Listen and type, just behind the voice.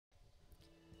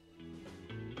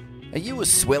Are you a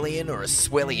Swellian or a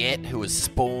Swelliette who has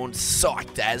spawned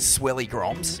psyched as Swelly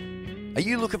Groms? Are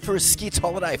you looking for a skits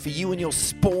holiday for you and your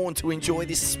spawn to enjoy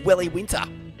this swelly winter?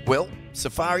 Well,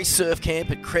 Safari Surf Camp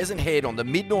at Crescent Head on the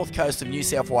mid-north coast of New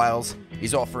South Wales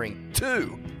is offering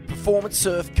 2 performance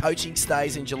surf coaching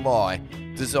stays in July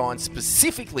designed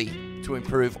specifically to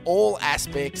improve all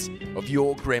aspects of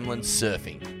your gremlin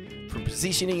surfing, from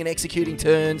positioning and executing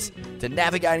turns to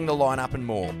navigating the lineup and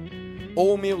more.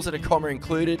 All meals at a comma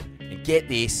included, and get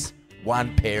this,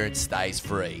 1 parent stays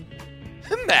free.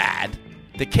 Mad!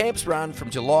 The camps run from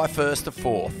July 1st to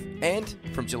 4th and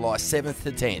from July 7th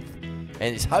to 10th,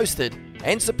 and is hosted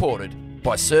and supported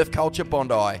by Surf Culture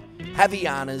Bondi,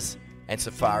 Havianas and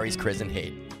Safaris Crescent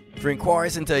Head. For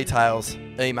inquiries and details,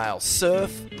 email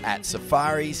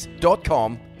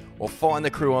surf@safaris.com or find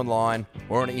the crew online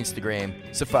or on Instagram,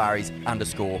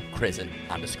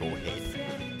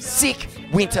 safaris_crescent_head. Sick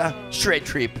winter shred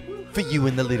trip for you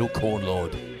and the little corn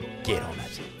lord. Get on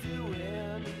it.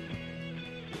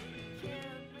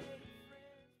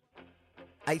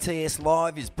 ATS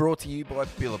Live is brought to you by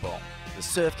Billabong, the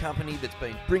surf company that's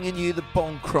been bringing you the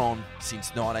Bong Cron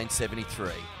since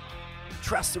 1973.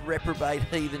 Trust the reprobate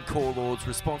heathen core lords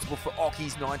responsible for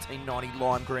Ocky's 1990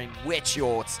 lime green wet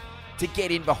shorts to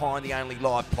get in behind the only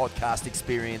live podcast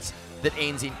experience that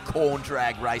ends in corn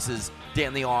drag races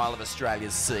down the aisle of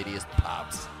Australia's seediest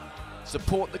pubs.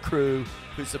 Support the crew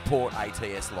who support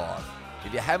ATS Live.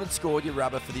 If you haven't scored your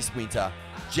rubber for this winter,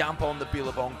 jump on the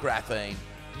Billabong Graphene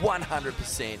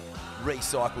 100%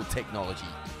 recycled technology,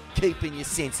 keeping your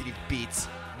sensitive bits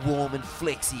warm and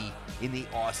flexy in the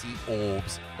icy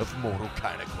orbs of mortal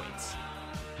consequence.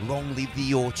 Long live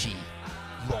the orchie,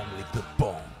 long live the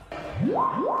bomb.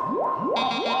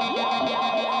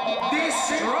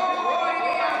 Destroy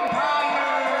the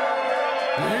Empire!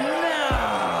 And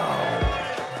now,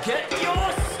 get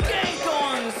your skank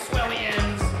on,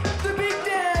 Swellians! The big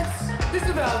dance is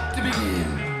about to begin.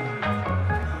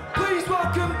 Please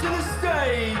welcome to the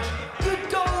stage the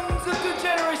dons of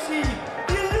degeneracy,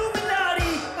 the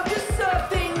Illuminati of the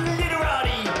surfing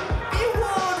literati, the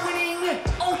award-winning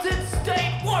Altered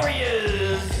State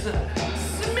Warriors,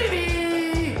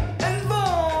 Smithy and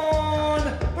Vaughn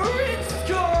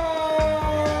Rinscon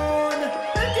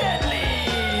Deadly.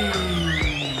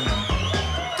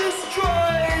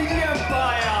 Destroy the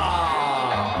Empire!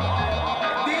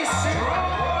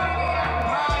 Destroy the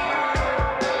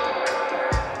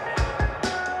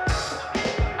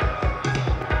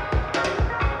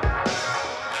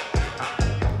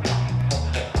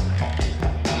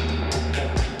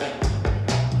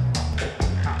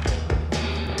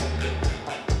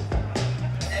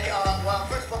Hey, well,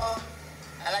 first of all,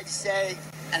 I'd like to say,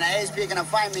 and ASP are gonna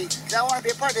find me, because I want to be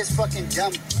a part of this fucking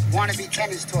dumb wannabe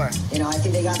tennis tour. You know, I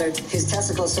think they got his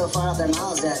testicles so far up their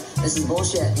mouths that this is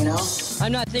bullshit, you know?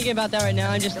 I'm not thinking about that right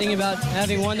now. I'm just thinking about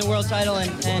having won the world title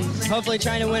and hopefully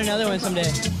trying to win another one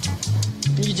someday.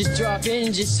 You just drop in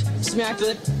and just smack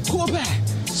the back,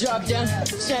 drop down,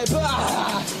 say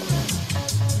bah!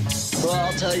 Well,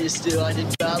 I'll tell you, Stu, I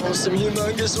did travel some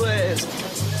humongous waves.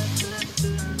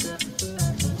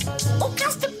 Oh,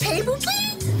 just a paper, please?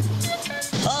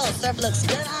 Oh, surf looks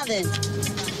good, Alvin.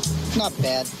 Not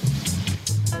bad.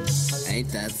 Ain't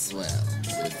that swell?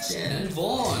 With Jen and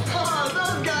Vaughn. Oh,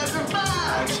 those guys are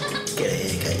back!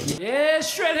 Yeah,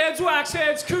 shredheads,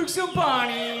 waxheads, kooks and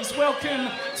barneys,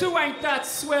 welcome to Ain't That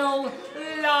Swell,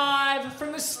 live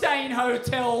from the Stain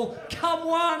Hotel. Come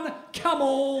one, come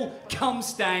all, come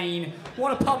Stain.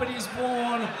 What a pub it is,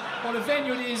 Vaughn. What a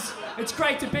venue it is. It's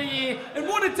great to be here. And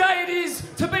what a day it is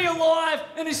to be alive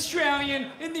and Australian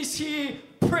in this here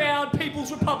proud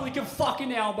People's Republic of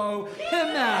fucking Elbow.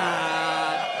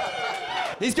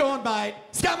 He's gone, mate.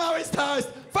 Scummo is toast.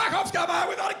 Fuck off, Scummo.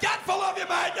 We've got a gut full of you,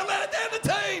 mate. You let it down the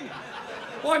team.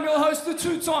 I'm your host, the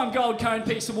 2-time Gold Cone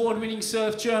Piece Award-winning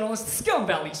surf journalist, Scum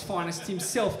Valley's finest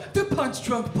himself, the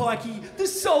punch-drunk pikey, the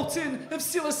sultan of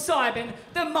psilocybin,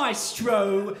 the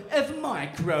maestro of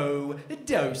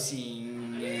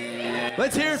micro-dosing.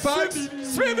 Let's hear it, folks.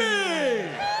 Smithy!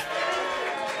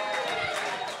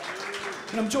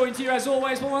 And I'm joined here, as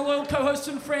always, by my loyal co-host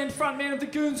and friend, frontman of the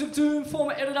Goons of Doom,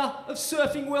 former editor of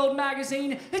Surfing World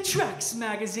Magazine, Tracks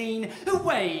Magazine,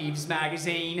 Waves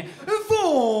Magazine,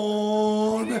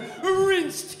 Vaughn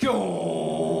Rinscon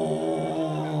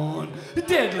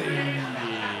Deadly.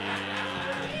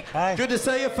 Hey. Good to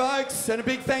see you, folks. And a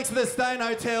big thanks to the Stain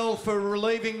Hotel for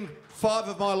relieving 5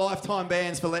 of my lifetime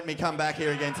bands for letting me come back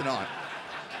here again tonight.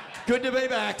 Good to be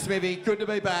back, Smithy. Good to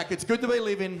be back. It's good to be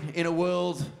living in a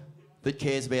world that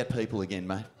cares about people again,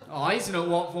 mate. Oh, isn't it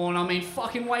what, Vaughan? I mean,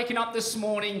 fucking waking up this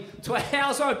morning to a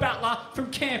Houso battler from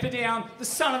Camperdown, the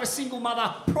son of a single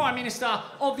mother, Prime Minister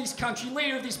of this country,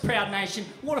 leader of this proud nation.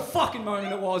 What a fucking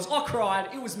moment it was. I cried.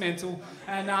 It was mental.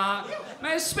 And, man,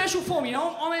 it's special for me. You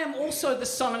know, I am also the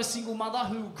son of a single mother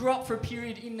who grew up for a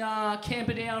period in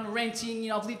Camperdown, renting. You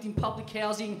know, I've lived in public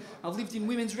housing. I've lived in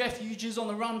women's refuges on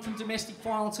the run from domestic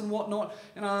violence and whatnot.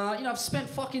 And, you know, I've spent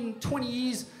fucking 20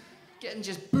 years getting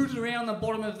just booted around the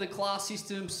bottom of the class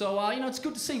system. So, you know, it's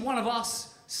good to see one of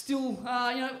us still, you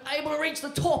know, able to reach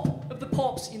the top of the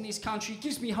pops in this country. It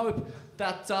gives me hope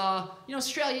that, you know,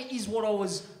 Australia is what I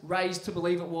was raised to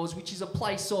believe it was, which is a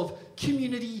place of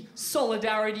community,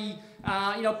 solidarity,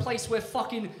 you know, a place where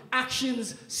fucking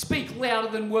actions speak louder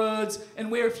than words,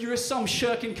 and where if you're some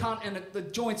shirking cunt and the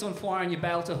joint's on fire and you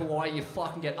bail to Hawaii, you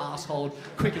fucking get arseholed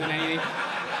quicker than anything.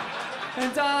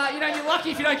 And, you know, you're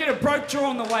lucky if you don't get a broke jaw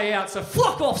on the way out, so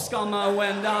fuck off, scummo,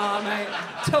 and, mate,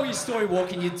 tell your story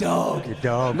walking your dog. Your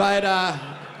dog. Mate,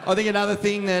 I think another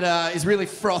thing that is really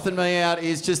frothing me out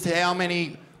is just how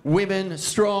many women,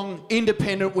 strong,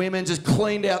 independent women, just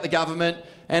cleaned out the government,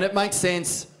 and it makes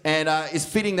sense, and it's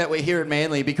fitting that we're here at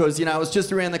Manly because, you know, it was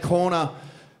just around the corner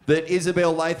that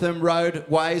Isabel Latham rode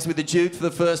waves with the Duke for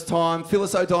the first time.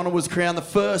 Phyllis O'Donnell was crowned the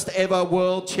first ever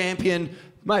world champion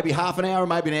maybe half an hour,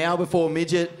 maybe an hour before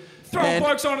midget. Throwing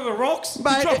blokes onto the rocks,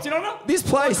 mate, dropped it on her. This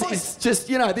place is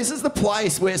just, you know, this is the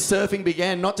place where surfing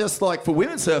began, not just like for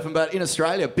women surfing, but in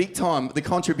Australia, big time. The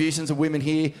contributions of women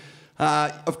here.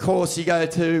 Of course, you go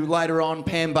to later on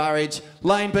Pam Burridge,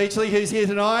 Lane Beachley, who's here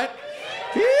tonight.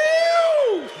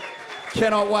 Ew!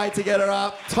 Cannot wait to get her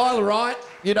up. Tyler Wright,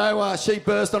 you know, she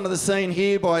burst onto the scene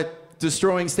here by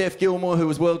destroying Steph Gilmore, who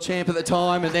was world champ at the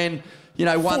time, and then, you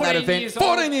know, won that event.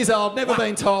 14 years old, never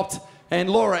been topped. And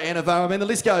Laura Enovo. I mean, the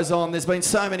list goes on. There's been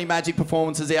so many magic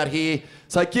performances out here.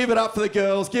 So give it up for the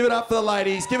girls, give it up for the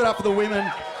ladies, give it up for the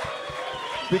women.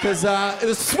 Because the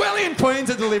Swellian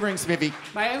Queens are delivering, Smithy.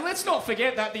 Mate, and let's not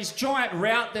forget that this giant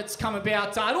rout that's come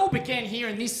about, it all began here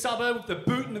in this suburb with the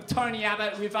booting of Tony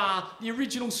Abbott with the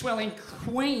original Swellian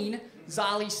Queen,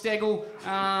 Zali Steggall.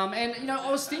 And, you know,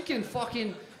 I was thinking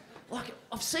fucking... Like,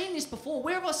 I've seen this before.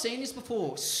 Where have I seen this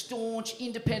before? Staunch,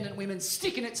 independent women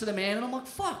sticking it to the man. And I'm like,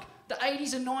 fuck, the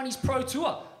 80s and 90s Pro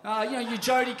Tour. You know, your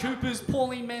Jodie Coopers,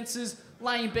 Pauline Menses,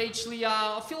 Lane Beachley.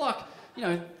 I feel like, you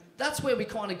know, that's where we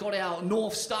kind of got our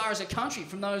North Star as a country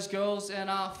from those girls. And,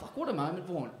 fuck, what a moment,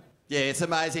 Vaughan. Yeah, it's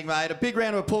amazing, mate. A big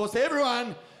round of applause to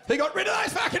everyone who got rid of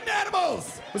those fucking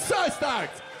animals. We're so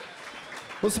stoked.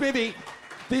 Well, Smithy,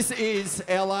 this is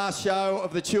our last show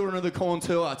of the Children of the Corn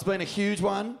Tour. It's been a huge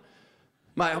one.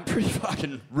 Mate, I'm pretty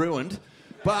fucking ruined,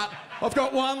 but I've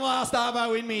got one last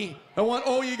arvo in me. I want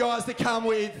all you guys to come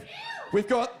with. We've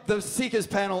got the sickest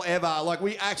panel ever. Like,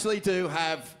 we actually do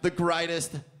have the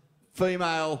greatest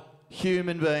female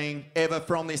human being ever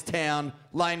from this town,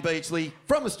 Lane Beachley,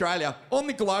 from Australia, on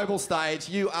the global stage.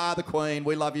 You are the queen.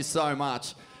 We love you so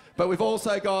much. But we've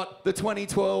also got the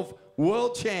 2012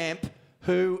 world champ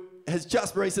who has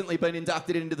just recently been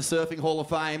inducted into the Surfing Hall of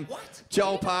Fame. What?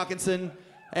 Joel Parkinson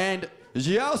and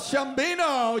Gio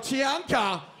Shambino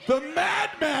Chianca, the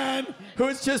madman, who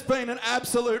has just been an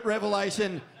absolute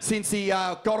revelation since he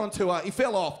got on tour. He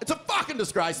fell off. It's a fucking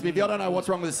disgrace, Smithy. I don't know what's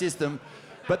wrong with the system,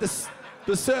 but the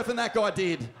surfing that guy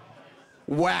did,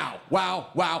 wow, wow,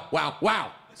 wow, wow,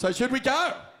 wow. So should we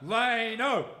go?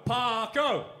 Lano,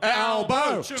 Parko,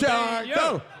 Albo,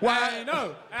 Jarko,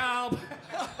 Lano, Albo.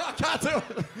 I can't do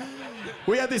it.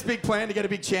 We had this big plan to get a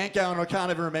big chant going, and I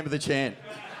can't even remember the chant.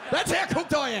 That's how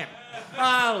cooked I am.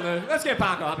 I'll do. Let's get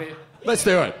Parko up here. Let's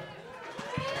do it.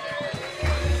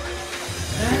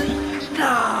 And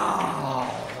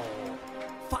now,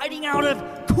 fighting out of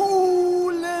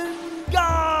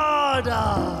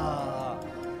Coolangatta,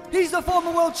 he's the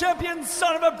former world champion,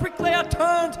 son of a bricklayer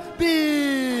turned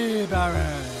beer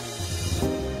baron,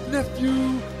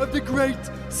 nephew of the great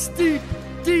Steep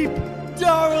Deep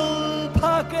Darryl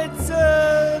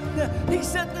Parkinson. He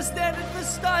set the standard for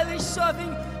stylish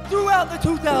surfing throughout the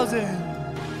 2000s.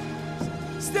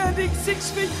 Standing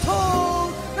 6 feet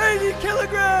tall, 80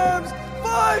 kilograms,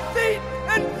 5 feet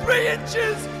and 3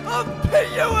 inches of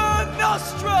pure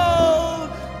nostril,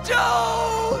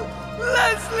 Joel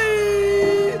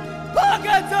Leslie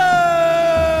Parkinson!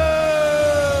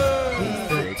 He's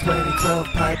the 2012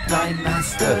 Pipeline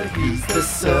Master, he's the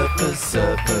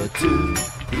surfer too.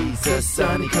 He's a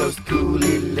sunny coast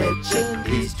coolie legend,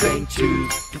 he's trained to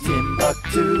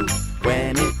Timbuktu.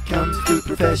 When it comes to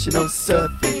professional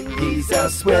surfing, he's our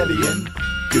Swellian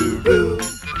guru.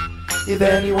 If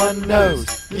anyone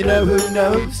knows, you know who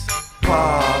knows?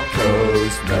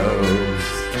 Parko's knows.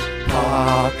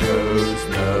 Parko's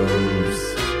knows.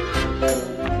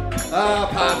 Ah,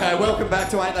 Parko, welcome back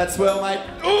to Ain't That Swell, mate.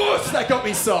 Ooh, that got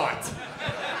me psyched.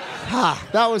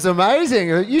 That was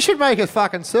amazing. You should make a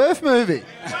fucking surf movie.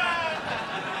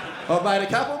 I've made a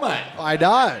couple, mate. I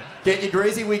know. Get your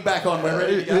greasy wig back on. We're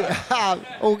ready to go.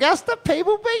 Augusta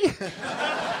Peopleby.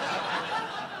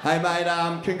 Hey,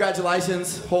 mate,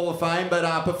 congratulations, Hall of Fame.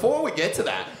 But before we get to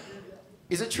that,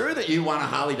 is it true that you won a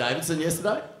Harley Davidson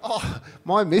yesterday? Oh,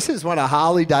 my missus won a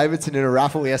Harley Davidson in a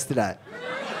raffle yesterday.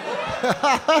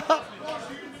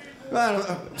 Mate, mate,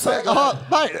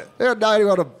 I don't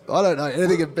know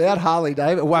anything about Harley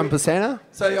Davidson. 1%er.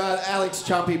 So Alex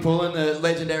Chumpy Pullen, the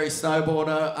legendary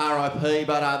snowboarder, RIP,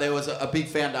 but there was a big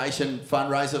foundation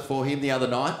fundraiser for him the other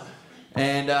night,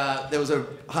 and there was a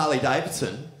Harley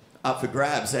Davidson up for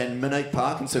grabs, and Monique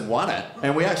Parkinson won it,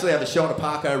 and we actually have a shot of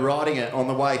Parko riding it on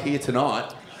the way here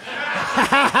tonight.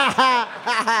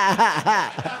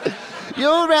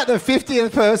 You're about the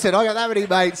 50th person. I got that many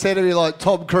mates said to me like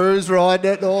Tom Cruise riding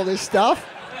it and all this stuff.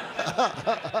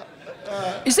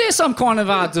 Is there some kind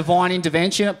of divine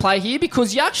intervention at play here?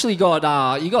 Because you actually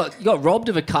got you got robbed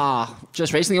of a car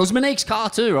just recently. It was Monique's car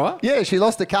too, right? Yeah, she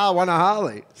lost a car, won a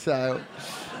Harley. So.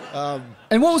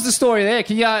 And what was the story there?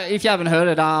 Can you, if you haven't heard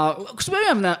it, because we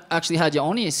haven't actually had you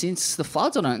on here since the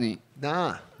floods, I don't think.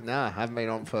 Nah, I haven't been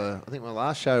on for. I think my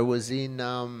last show was in.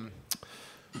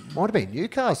 Might have been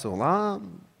Newcastle.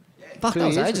 Fuck, that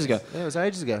was ages ago. Yeah, it was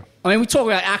ages ago. I mean, we talk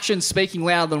about actions speaking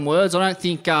louder than words. I don't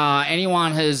think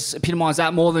anyone has epitomised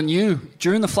that more than you.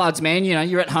 During the floods, man, you know,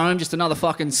 you're at home, just another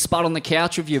fucking spud on the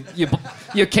couch with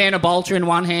your can of Bolter in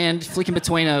one hand, flicking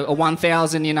between a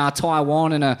 1,000 in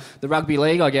Taiwan and the rugby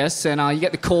league, I guess. And you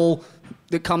get the call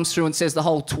that comes through and says the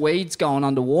whole Tweed's going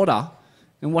underwater.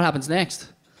 And what happens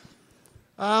next?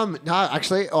 No,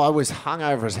 actually, I was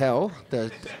hungover as hell.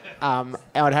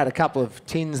 I'd had a couple of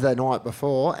tins the night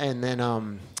before, and then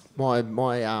my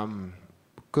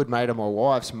good mate of my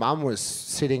wife's mum was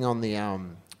sitting on the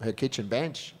her kitchen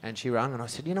bench, and she rang, and I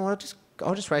said, you know what,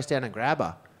 I'll just race down and grab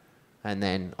her. And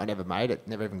then I never made it,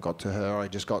 never even got to her.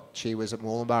 She was at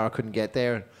Mooloombah, I couldn't get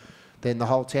there. And then the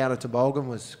whole town of Toboggan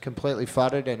was completely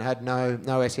flooded and had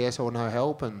no SES or no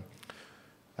help, and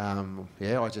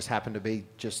I just happened to be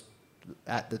just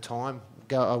at the time.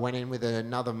 I went in with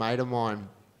another mate of mine,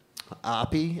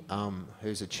 Arpy,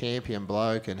 who's a champion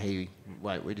bloke, and we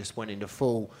just went into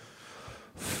full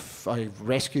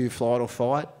rescue, flight or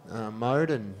fight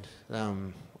mode, and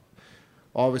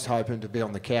I was hoping to be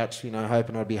on the couch,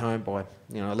 hoping I'd be home by,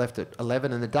 I left at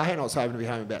 11 in the day, and I was hoping to be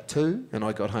home about 2, and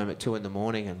I got home at 2 in the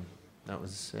morning, and that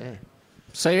was, yeah.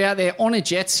 So you're out there on a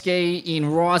jet ski in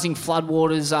rising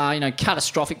floodwaters,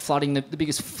 catastrophic flooding, the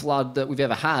biggest flood that we've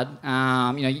ever had.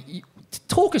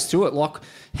 Talk us through it. Like,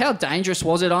 how dangerous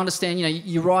was it? I understand,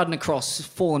 you're riding across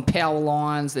fallen power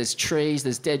lines, there's trees,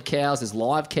 there's dead cows, there's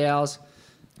live cows.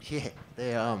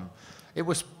 Yeah, it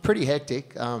was pretty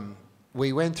hectic.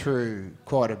 We went through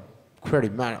quite a pretty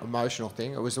emotional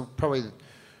thing. It was probably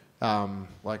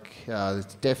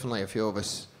definitely a few of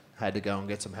us had to go and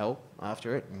get some help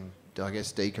after it and I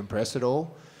guess decompress it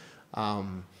all. I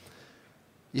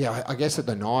guess at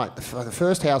the night, the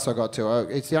first house I got to,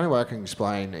 it's the only way I can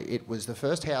explain, it was the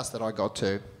first house that I got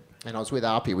to, and I was with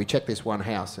Arpy. We checked this one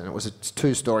house, and it was a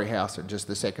 2-story house, and just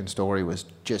the second story was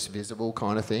just visible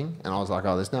kind of thing. And I was like,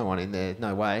 oh, there's no one in there,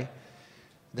 no way.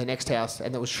 The next house,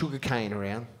 and there was sugarcane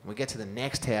around. We get to the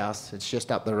next house, it's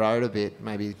just up the road a bit,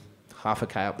 maybe half a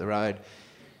K up the road.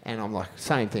 And I'm like,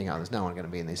 same thing, oh, there's no one going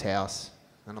to be in this house.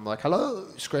 And I'm like, hello,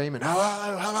 screaming,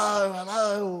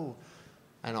 hello.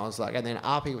 And I was like, and then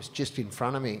Arpy was just in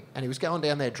front of me, and he was going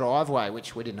down their driveway,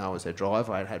 which we didn't know was their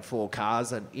driveway. It had 4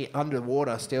 cars and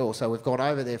underwater still, so we've gone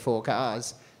over there 4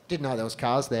 cars. Didn't know there was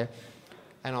cars there.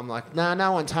 And I'm like,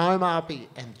 no one's home, Arpy.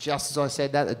 And just as I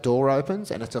said that, the door opens,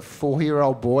 and it's a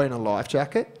 4-year-old boy in a life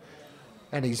jacket.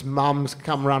 And his mum's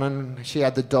come running. She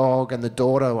had the dog and the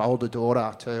daughter, older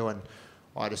daughter too. And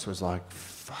I just was like,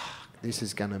 fuck, this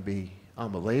is going to be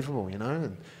unbelievable,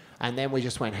 And then we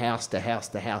just went house to house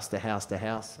to house to house to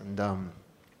house. And,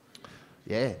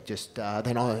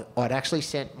 then I'd actually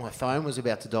sent, my phone was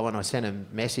about to die, and I sent a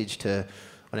message on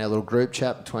our little group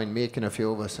chat between Mick and a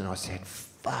few of us, and I said,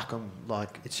 fuck, I'm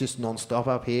like, it's just non-stop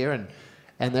up here.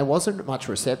 And there wasn't much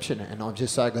reception, and I'm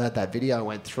just so glad that video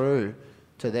went through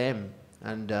to them.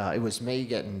 And it was me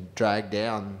getting dragged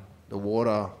down the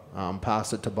water past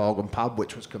the Toboggan pub,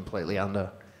 which was completely under.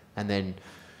 And then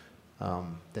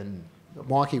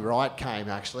Mikey Wright came,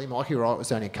 actually. Mikey Wright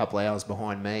was only a couple of hours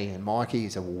behind me, and Mikey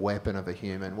is a weapon of a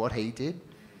human. What he did,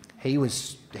 he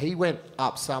went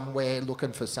up somewhere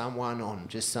looking for someone on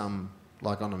just on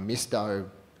a misto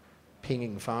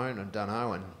pinging phone, I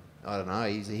don't know,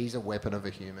 he's a weapon of a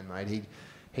human, mate.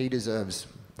 he deserves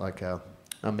like a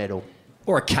medal.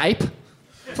 Or a cape.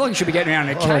 I feel like you should be getting around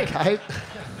in a cape. Or a cape.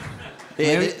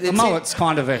 Yeah, the mullet's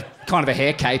kind of a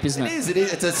hair cape, isn't it? It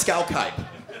is. It's a skull cape.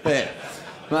 Yeah.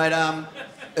 Mate,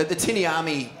 the Tinny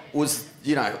Army was,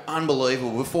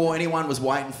 unbelievable. Before anyone was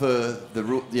waiting for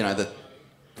the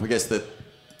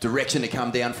direction to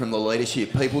come down from the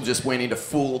leadership, people just went into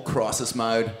full crisis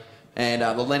mode. And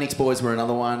the Lennox boys were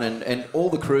another one, and all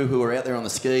the crew who were out there on the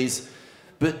skis.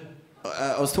 But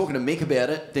I was talking to Mick about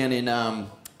it down in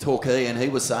Torquay, and he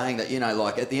was saying that,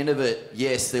 at the end of it,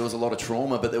 yes, there was a lot of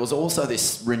trauma, but there was also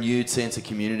this renewed sense of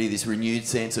community, this renewed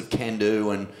sense of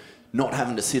can-do and not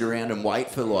having to sit around and wait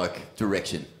for,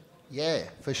 direction. Yeah,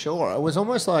 for sure. It was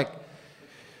almost like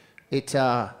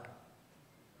the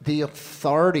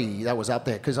authority that was up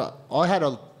there, because I had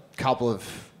a couple of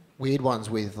weird ones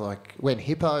with, when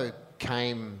Hippo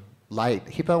came late.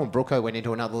 Hippo and Brooko went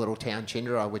into another little town,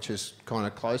 Chindera, which was kind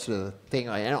of closer to the thing.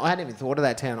 And I hadn't even thought of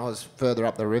that town. I was further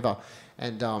up the river.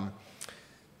 And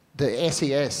the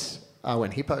SES,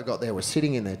 when Hippo got there, was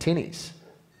sitting in their tinnies.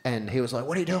 And he was like,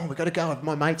 what are you doing? We've got to go.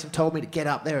 My mates have told me to get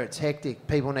up there. It's hectic.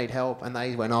 People need help. And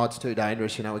they went, it's too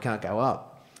dangerous. We can't go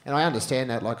up. And I understand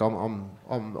that. I'm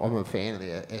a fan of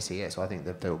the SES. I think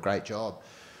they do a great job.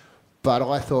 But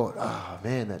I thought,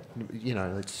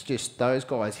 it's just those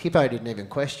guys. Hippo didn't even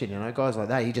question, guys like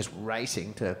that. He just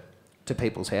racing to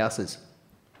people's houses.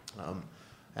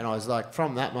 And I was like,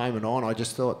 from that moment on, I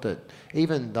just thought that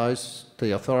even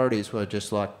the authorities were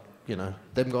just like, the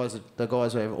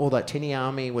guys who have all that Tinny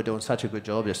Army were doing such a good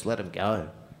job, just let them go.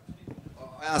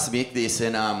 I asked Mick this,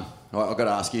 and I've got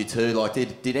to ask you too,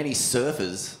 did any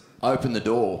surfers open the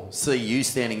door, see you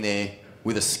standing there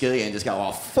with a ski and just go,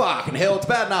 oh, fucking hell, it's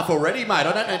bad enough already, mate.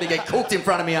 I don't need to get cooked in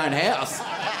front of my own house.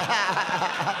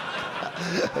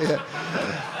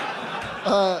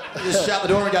 Just shut the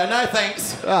door and go, no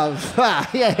thanks.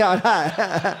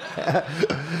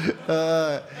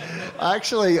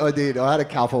 Actually, I did. I had a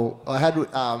couple. I had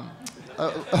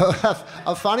a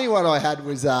funny one I had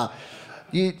was,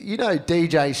 you know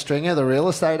DJ Stringer, the real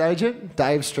estate agent,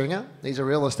 Dave Stringer? He's a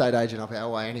real estate agent up our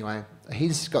way anyway.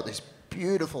 He's got this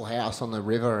beautiful house on the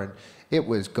river, and it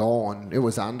was gone. It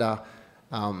was under.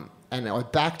 And I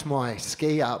backed my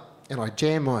ski up and I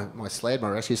jammed my sled, my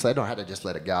rescue sled, and I had to just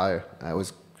let it go. It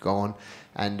was gone.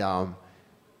 And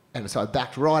so I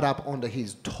backed right up onto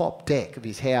his top deck of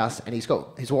his house, and he's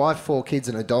got his wife, 4 kids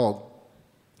and a dog.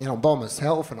 And I'm by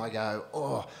myself, and I go,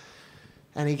 oh.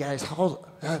 And he goes,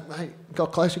 mate,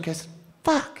 got closer and goes,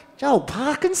 fuck, Joel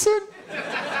Parkinson?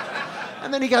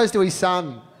 And then he goes to his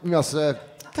son, sir,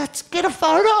 let's get a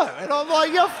photo. And I'm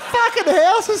like, your fucking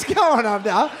house is going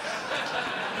under.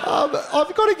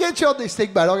 I've got to get you on this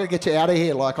thing, mate. I'm going to get you out of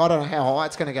here. I don't know how high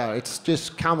it's going to go. It's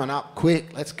just coming up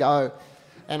quick. Let's go.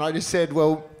 And I just said,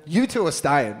 well, you two are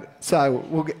staying.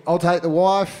 So I'll take the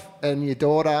wife and your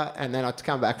daughter, and then I'd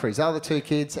come back for his other 2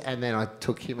 kids, and then I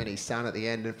took him and his son at the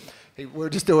end. And we were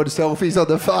just doing selfies on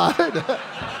the phone.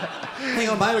 Hang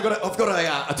on, mate. I've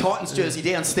got a Titans jersey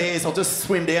downstairs. I'll just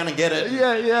swim down and get it.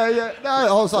 Yeah. No,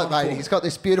 I was like, mate, he's got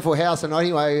this beautiful house. And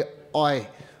anyway, I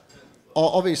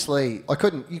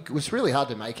couldn't, it was really hard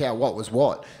to make out what was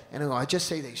what. And I just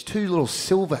see these 2 little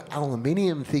silver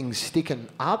aluminium things sticking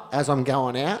up as I'm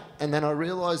going out. And then I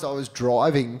realised I was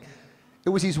driving, it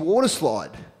was his water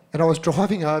slide. And I was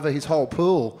driving over his whole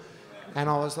pool. And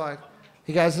I was like,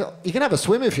 he goes, you can have a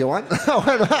swim if you want. I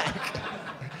went back.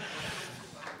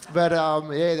 But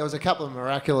there was a couple of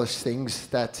miraculous things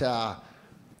that I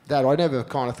never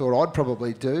kind of thought I'd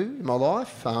probably do in my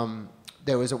life.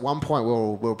 There was at one point we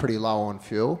were pretty low on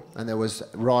fuel, and there was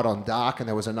right on dark, and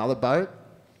there was another boat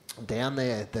down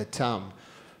there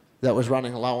that was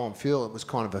running low on fuel. It was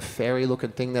kind of a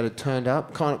ferry-looking thing that had turned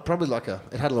up, probably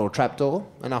it had a little trapdoor,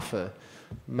 enough for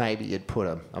maybe you'd put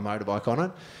a motorbike on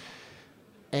it.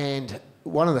 And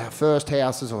one of the first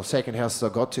houses or second houses I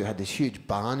got to had this huge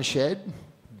barn shed,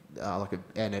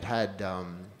 and it had the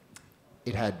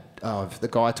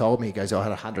guy told me, he goes, I had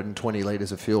 120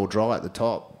 litres of fuel dry at the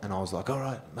top. And I was like, all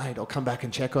right, mate, I'll come back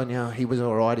and check on you. He was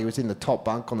all right. He was in the top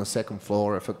bunk on the 2nd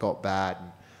floor if it got bad.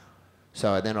 And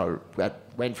so then I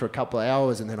went for a couple of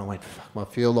hours, and then I went, fuck, my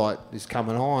fuel light is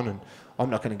coming on and I'm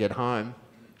not going to get home.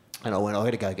 And I went, I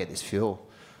got to go get this fuel.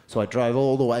 So I drove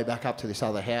all the way back up to this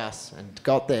other house and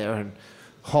got there and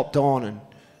hopped on and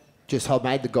I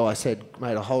made the guy, said,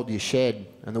 mate, I'll hold your shed.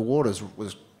 And the water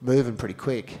was moving pretty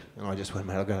quick. And I just went,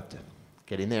 mate, I'm going to have to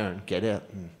get in there and get it.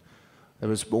 And it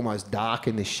was almost dark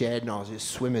in the shed, and I was just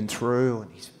swimming through,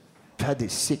 and he's had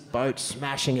this sick boat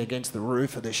smashing against the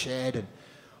roof of the shed. And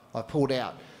I pulled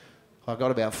out I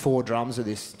got about 4 drums of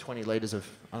this 20 litres of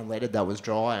unleaded that was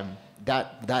dry, and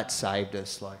that saved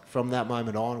us. Like from that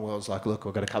moment on, I was like, look,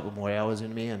 I've got a couple more hours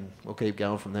in me, and we'll keep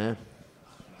going from there.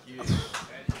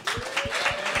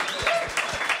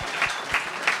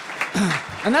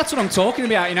 And that's what I'm talking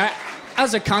about, you know.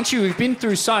 As a country, we've been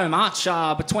through so much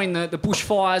between the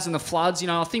bushfires and the floods. You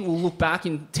know, I think we'll look back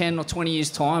in 10 or 20 years'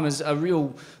 time as a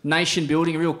real nation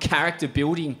building, a real character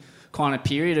building kind of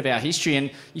period of our history.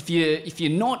 And if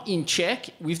you're not in check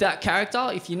with that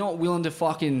character, if you're not willing to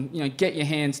fucking, you know, get your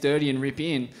hands dirty and rip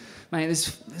in, mate,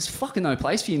 there's fucking no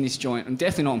place for you in this joint. I'm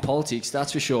definitely not in politics,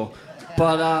 that's for sure.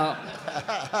 But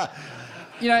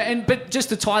you know, but just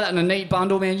to tie that in a neat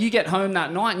bundle, man, you get home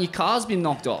that night and your car's been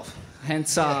knocked off.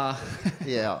 Hence,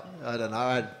 yeah, I don't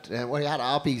know. We had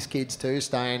Arpie's kids too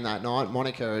staying that night.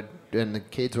 Monica and the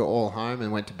kids were all home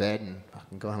and went to bed, and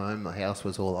fucking got home. My house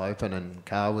was all open and the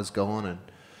car was gone, and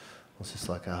I was just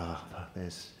like,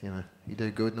 there's, you know, you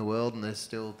do good in the world, and there's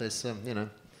some, you know,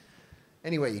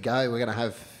 anywhere you go, we're gonna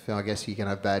have. I guess you can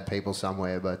have bad people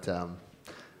somewhere, but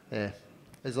yeah.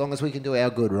 As long as we can do our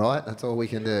good, right? That's all we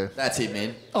can do. That's it,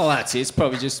 man. Oh, that's it. It's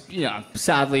probably just, you know,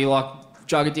 sadly, like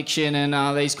drug addiction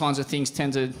and these kinds of things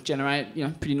tend to generate, you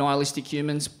know, pretty nihilistic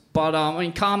humans. But, I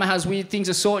mean, karma has weird things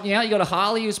of sorting you out. You got a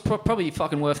Harley who's probably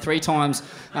fucking worth 3 times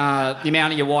the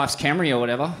amount of your wife's Camry or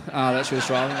whatever that she was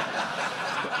driving.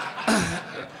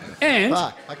 And...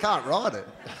 Fuck, I can't ride it.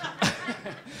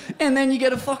 And then you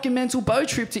get a fucking mental boat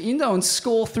trip to Indo and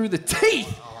score through the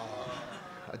teeth.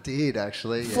 I did,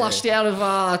 actually. Flushed out of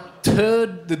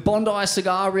the Bondi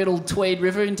cigar-riddled Tweed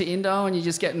River into Indo, and you're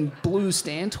just getting blue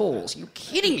Stantalls. You're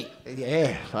kidding me.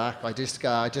 Yeah, fuck. I just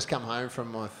come home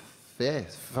from my... Yeah,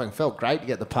 fucking felt great to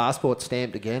get the passport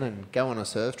stamped again and go on a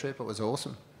surf trip. It was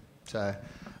awesome. So,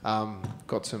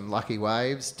 got some lucky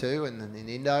waves too, and in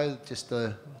Indo just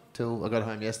till I got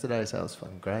home yesterday, so it was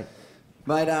fucking great.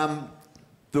 Mate,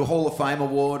 the Hall of Fame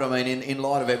award, I mean, in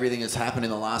light of everything that's happened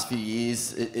in the last few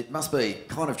years, it must be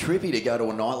kind of trippy to go to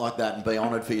a night like that and be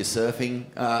honoured for your surfing.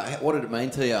 What did it mean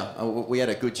to you? We had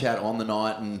a good chat on the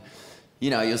night, and, you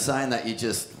know, you're saying that you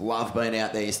just love being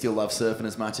out there, you still love surfing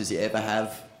as much as you ever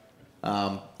have.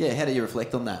 Yeah, how do you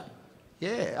reflect on that?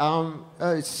 Yeah,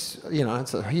 it's, you know,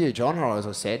 it's a huge honour, as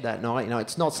I said, that night. You know,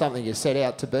 it's not something you set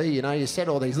out to be. You know, you set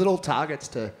all these little targets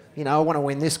to, you know, I want to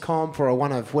win this comp, or I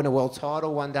want to win a world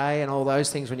title one day, and all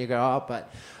those things when you grow up.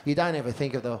 But you don't ever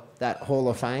think of that Hall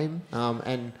of Fame.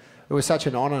 And it was such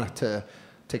an honour to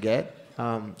get,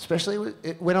 especially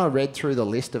when I read through the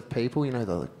list of people. You know,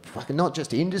 the fucking not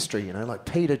just industry. You know, like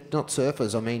Peter, not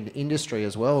surfers. I mean industry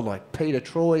as well. Like Peter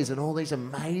Troyes and all these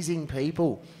amazing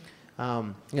people.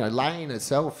 You know, Lane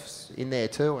herself's in there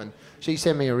too, and she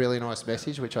sent me a really nice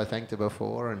message, which I thanked her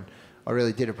before, and I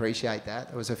really did appreciate that.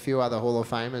 There was a few other Hall of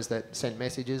Famers that sent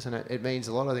messages, and it means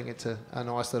a lot. I think it's a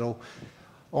nice little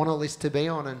honour list to be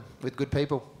on, and with good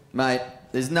people. Mate,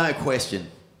 there's no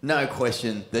question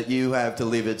that you have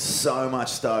delivered so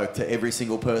much stoke to every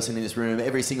single person in this room,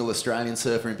 every single Australian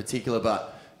surfer in particular,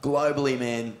 but globally,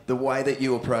 man, the way that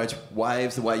you approach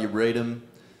waves, the way you read them,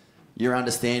 your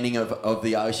understanding of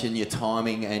the ocean, your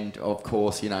timing, and of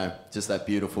course, you know, just that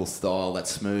beautiful style, that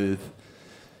smooth,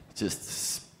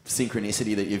 just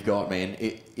synchronicity that you've got, man.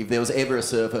 If there was ever a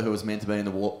surfer who was meant to be in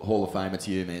the Hall of Fame, it's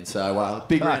you, man. So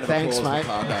big round of applause for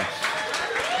Parko.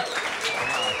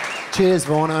 Cheers,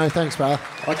 Vorno. Thanks, bro.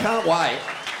 I can't wait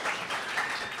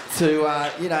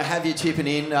to, you know, have you chipping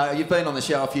in. You've been on the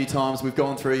show a few times. We've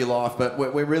gone through your life, but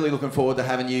we're really looking forward to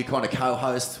having you kind of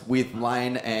co-host with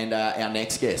Lane and our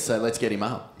next guest. So let's get him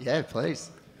up. Yeah, please.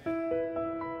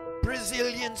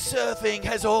 Brazilian surfing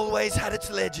has always had its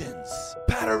legends.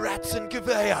 Pararats and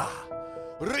Gouveia,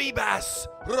 Ribas,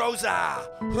 Rosa,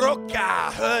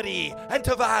 Roca, Hurdy and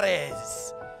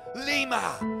Tavares,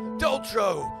 Lima,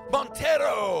 Doltro,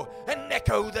 Montero and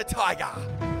Neko the Tiger.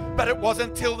 But it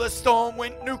wasn't till the storm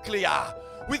went nuclear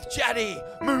with Jaddy,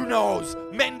 Munoz,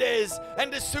 Mendes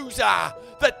and D'Souza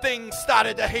that things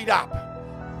started to heat up.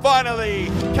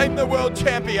 Finally came the world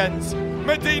champions,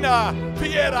 Medina,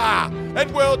 Piera,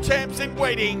 and world champs in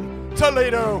waiting,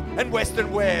 Toledo and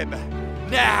Western Webb.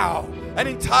 Now, an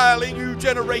entirely new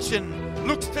generation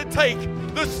looks to take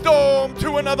the storm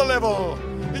to another level.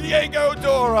 Diego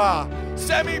Dora,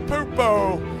 Sammy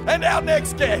Pupo, and our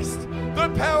next guest, the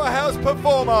powerhouse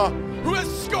performer who has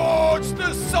scorched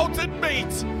the salted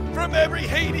meat from every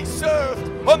heat he served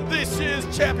on this year's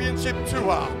championship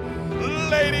tour.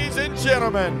 Ladies and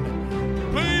gentlemen,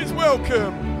 please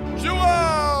welcome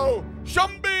Joao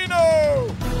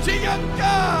Chombino Gianca!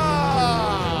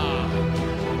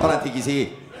 I don't think he's here.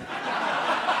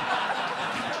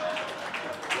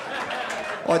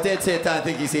 I dead set don't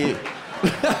think he's here.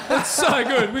 It's so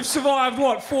good. We've survived,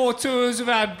 what, 4 tours. We've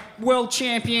had world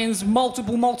champions,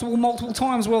 multiple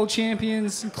times world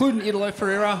champions, including Italo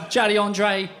Ferreira, Jady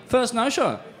Andre. First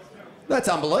no-show. That's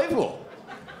unbelievable.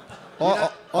 I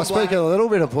speak a little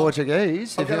bit of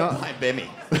Portuguese. I'm going to blame Bemmy.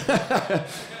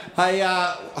 Hey,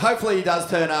 hopefully he does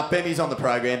turn up. Bemmy's on the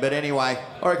program, but anyway,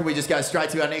 I reckon we just go straight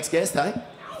to our next guest, hey?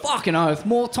 Fucking oath.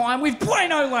 More time with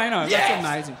Bueno Leno. Yes!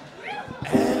 That's amazing.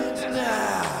 And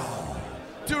now,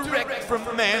 direct from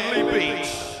Manly Beach,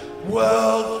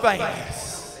 world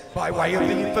famous, by way of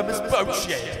the infamous boat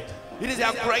shed, it is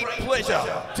our great pleasure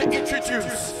to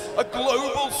introduce a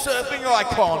global surfing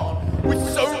icon with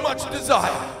so much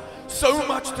desire, so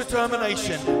much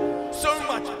determination, so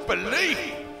much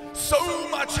belief, so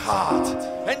much heart,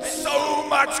 and so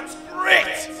much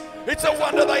grit. It's a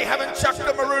wonder they haven't chucked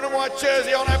a maroon and white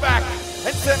jersey on her back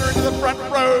and sent her into the front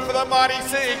row for the mighty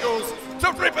Seagulls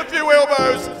to rip a few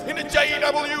elbows into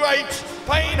JWH,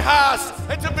 Payne Haas,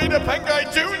 and Tavita Pengai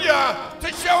Jr.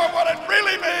 to show her what it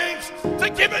really means to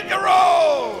give it your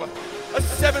all. A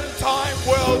 7-time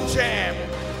world champ,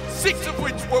 6 of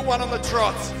which were won on the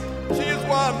trot. She has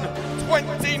won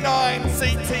 29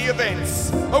 CT events,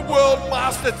 a World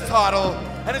Masters title,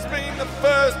 and has been the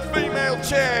first female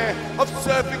chair of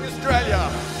Surfing Australia.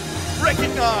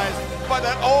 Recognised by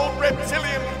that old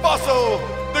reptilian fossil,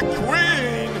 the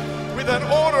Queen, with an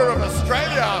Order of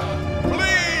Australia.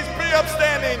 Please be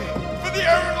upstanding for the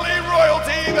only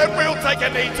royalty that will take a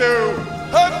knee to,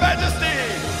 Her Majesty,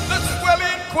 the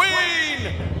Swellian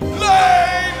Queen,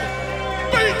 Layne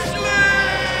Beachley!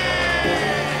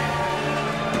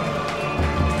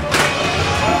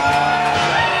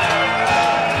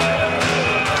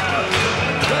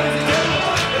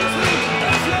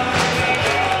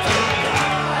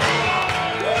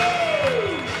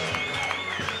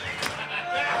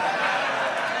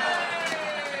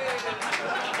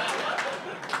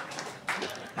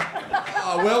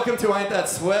 Welcome to Ain't That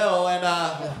Swell, and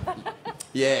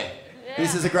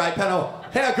this is a great panel.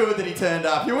 How good that he turned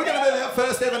up. You were going to be our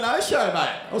first ever no-show,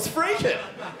 mate. I was freaking.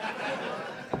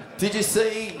 Did you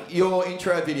see your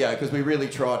intro video? Because we really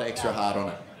tried extra hard on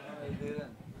it.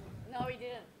 No, we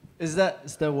didn't. Is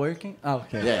that working? Oh,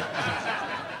 okay. Yeah.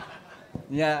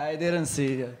 Yeah, I didn't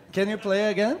see it. Can you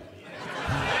play again?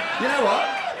 You know what?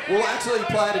 We'll actually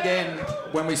play it again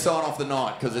when we sign off the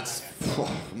night, because it's...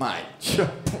 mate.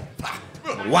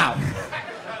 Wow.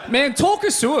 Man, talk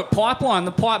us through it. Pipeline,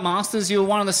 the Pipe Masters, you were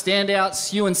one of the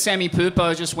standouts. You and Sammy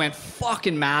Pupo just went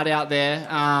fucking mad out there.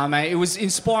 Mate, it was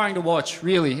inspiring to watch,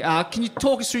 really. Can you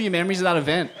talk us through your memories of that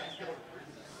event?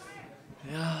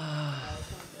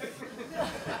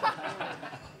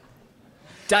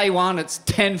 Day one, it's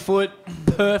 10 foot,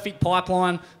 perfect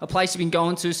pipeline, a place you've been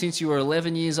going to since you were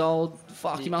 11 years old.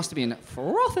 Fuck, you must have been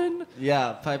frothing.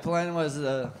 Yeah, Pipeline was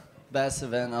the best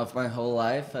event of my whole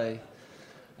life.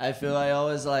 I feel I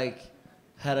always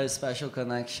had a special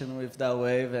connection with that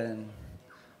wave, and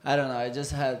I don't know, I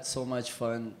just had so much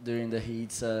fun during the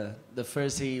heats. The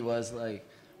first heat was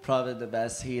probably the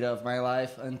best heat of my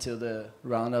life until the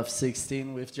round of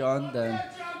 16 with John. Then,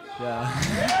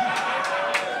 yeah.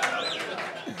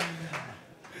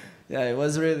 Yeah, it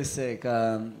was really sick.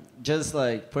 Just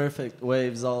perfect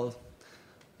waves all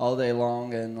day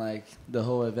long, and the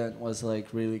whole event was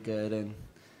really good. And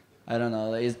I don't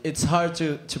know, it's hard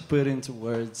to put into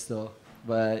words though.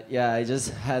 But yeah, I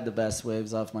just had the best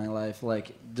waves of my life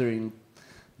during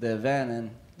the event,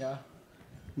 and yeah,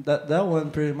 that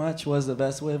one pretty much was the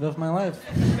best wave of my life.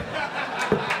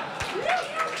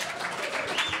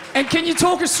 And can you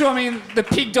talk us through, I mean, the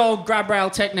pig dog grab rail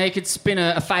technique, it's been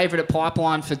a favourite at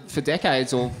Pipeline for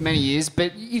decades or many years,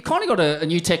 but you kind of got a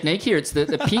new technique here. It's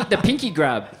the pinky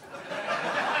grab.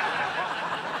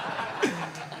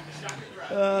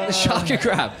 The shaka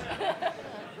grab.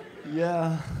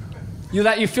 Yeah.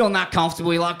 You're feeling that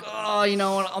comfortable. You're like, oh, you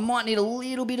know what, I might need a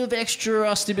little bit of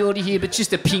extra stability here, but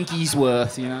just a pinky's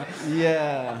worth, you know?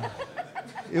 Yeah.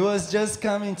 It was just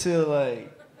coming to,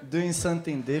 doing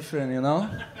something different, you know?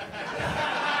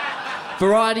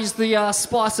 Variety's the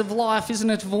spice of life, isn't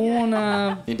it,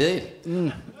 Vaughan? Indeed.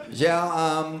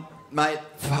 Zhao, mate,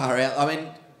 far out. I mean,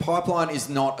 Pipeline is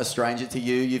not a stranger to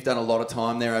you. You've done a lot of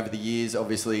time there over the years,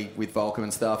 obviously with Vulcan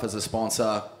and stuff as a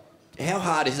sponsor. How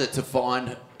hard is it to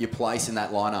find your place in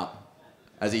that lineup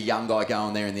as a young guy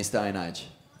going there in this day and age?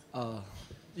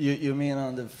 You mean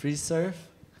on the free surf?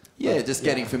 Yeah, just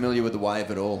getting familiar with the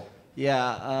wave at all.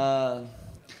 Yeah,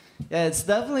 yeah, it's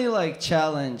definitely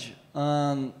challenge.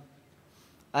 I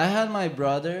had my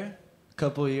brother a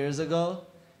couple years ago.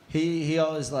 He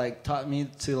always taught me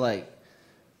to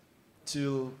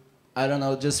I don't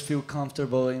know, just feel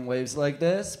comfortable in waves like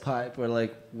this, pipe or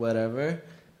like whatever.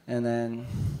 And then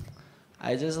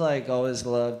I just like always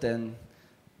loved, and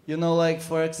you know, like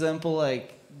for example,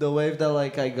 like the wave that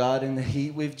like I got in the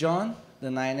heat with John,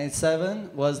 the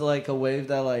 987, was like a wave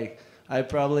that like I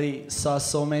probably saw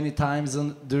so many times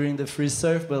during the free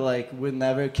surf, but like would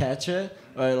never catch it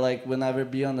or like would never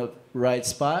be on the right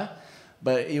spot.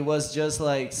 But it was just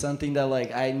like something that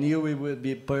like I knew it would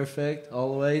be perfect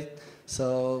all the way.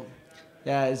 So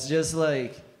yeah, it's just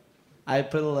like I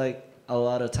put like a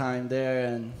lot of time there,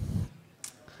 and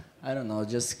I don't know,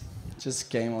 just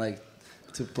came like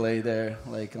to play there,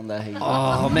 like on that heat.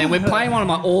 Oh man, we're playing one of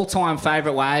my all-time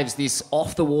favourite waves, this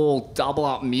off-the-wall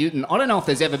double-up mutant. I don't know if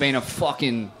there's ever been a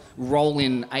fucking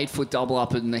rolling 8-foot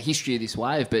double-up in the history of this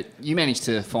wave, but you managed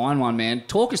to find one, man.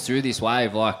 Talk us through this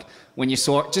wave, like when you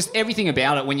saw it, just everything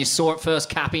about it, when you saw it first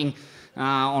capping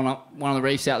on one of the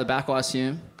reefs out the back, I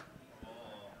assume.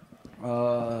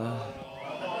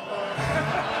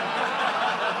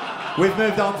 We've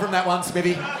moved on from that one,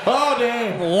 Smithy. Oh,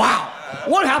 damn. Wow.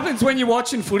 What happens when you're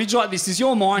watching footage like this? Is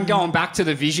your mind going back to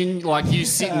the vision, like you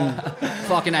sitting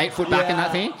fucking 8 foot back in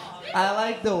that thing? I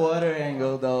like the water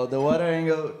angle, though. The water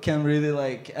angle can really,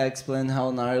 like, explain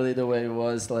how gnarly the wave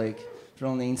was, like,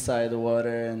 from the inside of the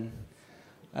water, and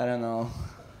I don't know.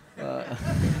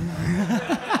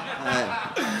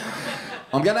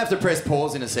 I'm going to have to press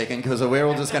pause in a second because we're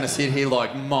all just going to sit here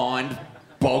like mind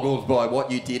boggled by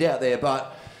what you did out there.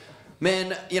 But,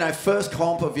 man, you know, first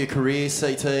comp of your career,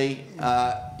 CT,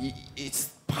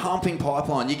 it's pumping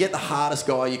pipeline. You get the hardest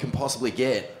guy you can possibly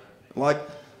get. Like,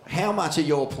 how much of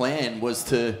your plan was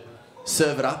to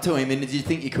serve it up to him, and did you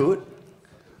think you could?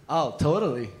 Oh,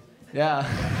 totally. Yeah.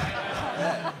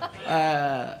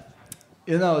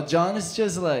 You know, John is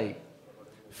just like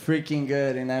freaking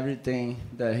good in everything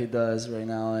that he does right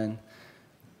now,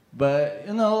 but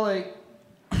you know, like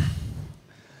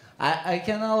I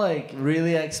cannot like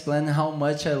really explain how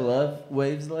much I love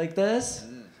waves like this.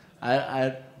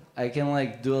 I can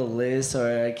like do a list,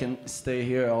 or I can stay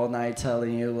here all night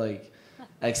telling you like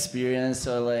experience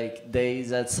or like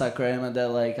days at Saquarema that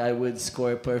like I would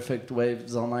score perfect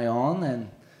waves on my own, and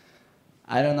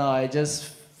I don't know, I just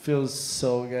feel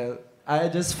so good. I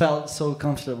just felt so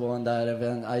comfortable in that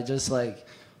event. I just like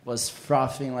was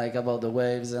frothing like about the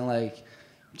waves and like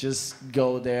just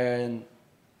go there and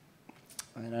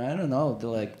I don't know, to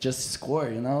like just score,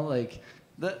 you know, like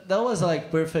that was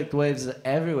like perfect waves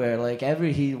everywhere. Like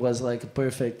every heat was like a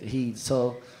perfect heat.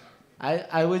 So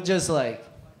I would just like,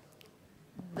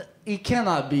 it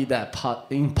cannot be that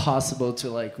impossible to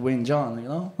like win John, you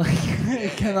know, like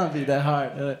it cannot be that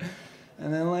hard.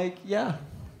 And then like, yeah,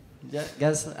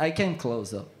 guess I can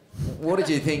close up. What did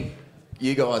you think,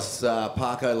 you guys,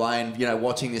 Parko Lane, you know,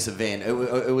 watching this event?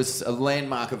 It was a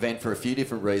landmark event for a few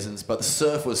different reasons, but the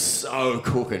surf was so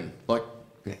cooking. Like,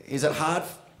 is it hard,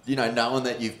 you know, knowing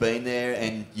that you've been there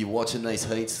and you're watching these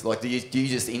heats? Like, do you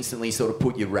just instantly sort of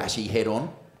put your rashy head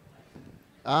on?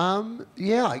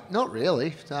 Yeah, not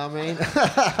really. I mean,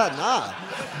 nah.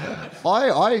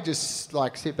 I just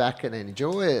like sit back and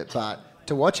enjoy it, but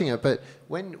to watching it. But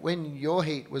when your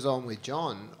heat was on with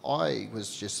John, I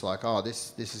was just like, oh,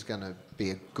 this is going to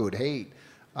be a good heat.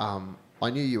 I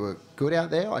knew you were good out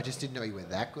there. I just didn't know you were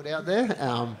that good out there.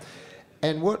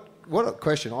 And what a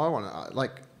question I want to,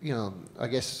 like, you know, I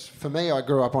guess for me, I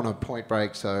grew up on a point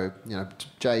break, so, you know,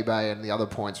 J-Bay and the other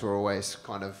points were always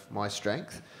kind of my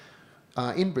strength.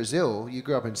 In Brazil, you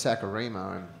grew up in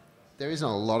Saquarema, and there isn't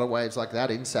a lot of waves like that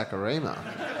in Saquarema.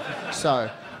 So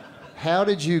how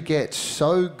did you get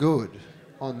so good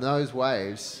on those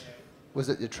waves? Was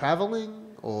it your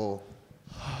traveling or?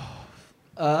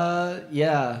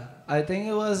 Yeah, I think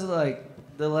it was like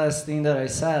the last thing that I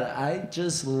said. I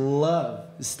just love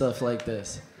stuff like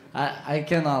this. I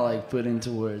cannot like put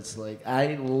into words. Like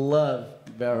I love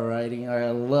barrel riding, or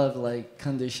I love like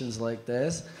conditions like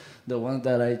this, the one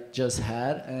that I just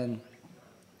had, and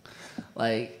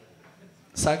like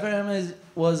Saquarema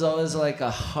was always like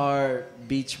a hard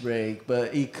beach break,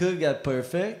 but it could get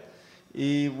perfect.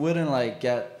 It wouldn't like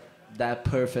get that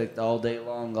perfect all day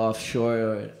long offshore,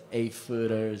 or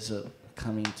 8-footers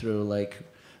coming through like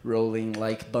rolling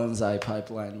like bonsai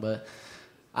pipeline. But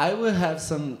I would have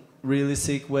some really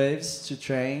sick waves to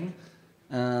train,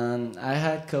 and I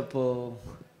had a couple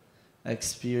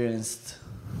experienced,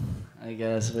 I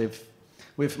guess,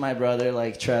 with my brother,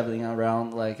 like traveling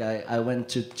around. Like I went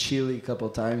to Chile a couple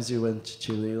times. You went to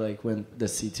Chile like when the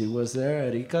C2 was there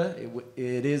at Ica.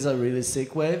 It is a really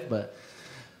sick wave, but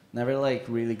never like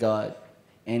really got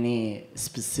any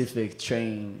specific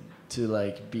train to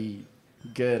like be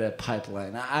good at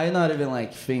pipeline. I not even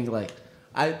like think like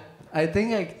I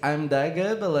think I'm that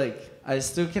good, but like I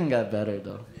still can get better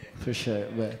though, for sure.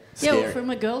 But yeah, well, from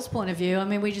a girl's point of view, I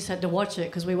mean, we just had to watch it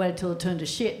because we waited till it turned to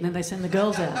shit, and then they send the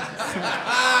girls out.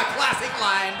 Classic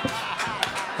Lane.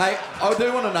 Hey, I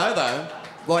do want to know though,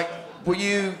 like, were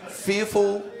you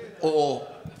fearful or,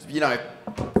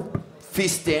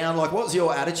 fist down? Like, what was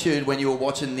your attitude when you were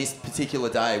watching this particular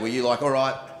day? Were you like, all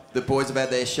right, the boys have had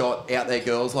their shot, out there,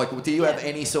 girls? Like, do you have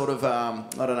any sort of,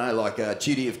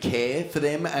 duty of care for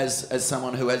them as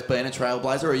someone who has been a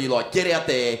trailblazer? Or are you like, get out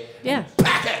there,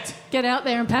 pack it? Get out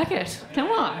there and pack it. Come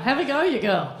on, have a go, you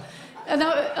girl. And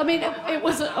I mean, it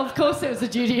was, of course, there was a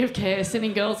duty of care,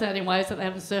 sending girls out in waves that they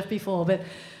haven't surfed before, but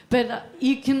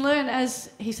you can learn, as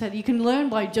he said, you can learn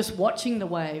by just watching the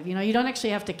wave. You don't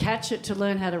actually have to catch it to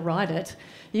learn how to ride it.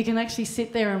 You can actually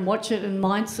sit there and watch it and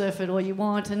mind surf it all you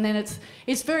want. And then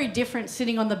it's very different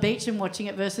sitting on the beach and watching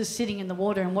it versus sitting in the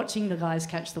water and watching the guys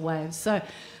catch the waves. So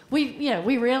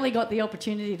we rarely got the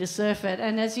opportunity to surf it.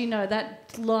 And as you know, that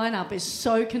lineup is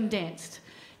so condensed.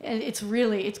 And it's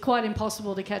quite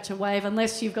impossible to catch a wave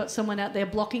unless you've got someone out there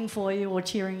blocking for you or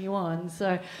cheering you on.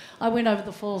 So I went over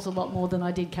the falls a lot more than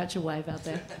I did catch a wave out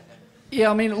there. Yeah,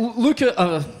 I mean, Luca,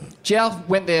 Jiao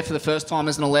went there for the first time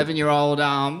as an 11-year-old.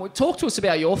 Talk to us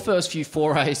about your first few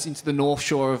forays into the North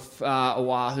Shore of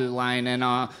Oahu, Lane. And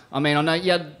I know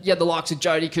you had the likes of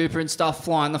Jodie Cooper and stuff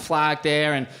flying the flag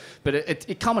there, but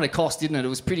it come at a cost, didn't it? It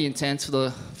was pretty intense for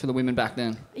the women back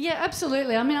then. Yeah,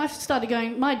 absolutely. I mean, I started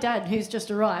going. My dad, who's just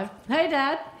arrived. Hey,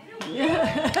 Dad.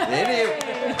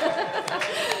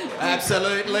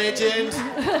 Absolute legend.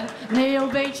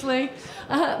 Neil Beachley.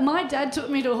 My dad took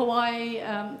me to Hawaii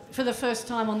for the first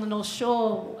time on the North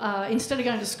Shore instead of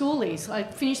going to schoolies. I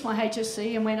finished my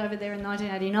HSC and went over there in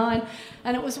 1989,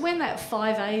 and it was when that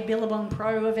 5A Billabong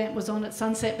Pro event was on at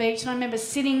Sunset Beach, and I remember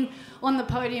sitting on the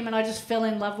podium and I just fell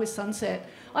in love with Sunset.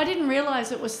 I didn't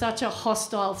realise it was such a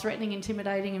hostile, threatening,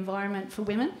 intimidating environment for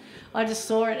women. I just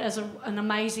saw it as an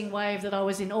amazing wave that I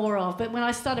was in awe of. But when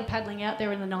I started paddling out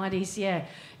there in the 90s,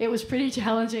 it was pretty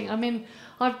challenging. I mean,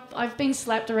 I've been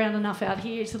slapped around enough out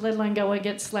here to let alone go and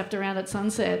get slapped around at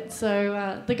Sunset.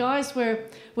 So the guys were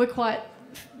quite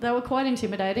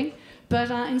intimidating. But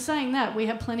in saying that, we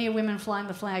had plenty of women flying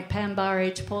the flag. Pam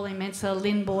Burridge, Pauline Mensah,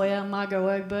 Lynn Boyer, Margot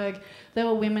Oberg. There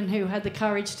were women who had the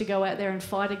courage to go out there and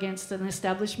fight against an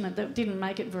establishment that didn't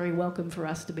make it very welcome for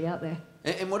us to be out there.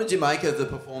 And what did you make of the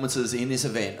performances in this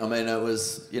event? I mean, it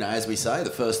was, as we say, the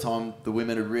first time the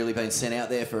women had really been sent out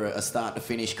there for a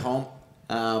start-to-finish comp.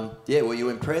 Were you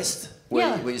impressed?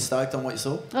 Were you stoked on what you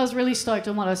saw? I was really stoked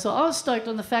on what I saw. I was stoked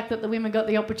on the fact that the women got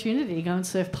the opportunity to go and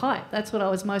surf pipe. That's what I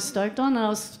was most stoked on. And I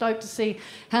was stoked to see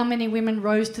how many women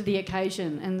rose to the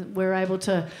occasion and were able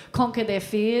to conquer their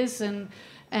fears and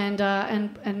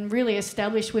really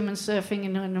establish women surfing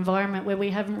in an environment where we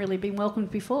haven't really been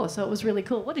welcomed before. So it was really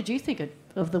cool. What did you think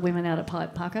of the women out at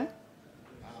Pipe, Parko?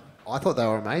 I thought they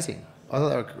were amazing. I thought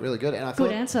they were really good. And I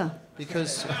Good answer.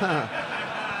 Because...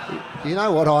 You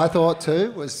know what I thought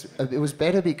too was it was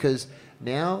better because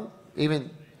now even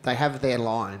they have their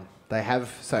line.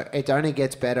 So it only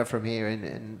gets better from here,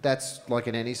 and that's like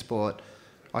in any sport.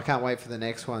 I can't wait for the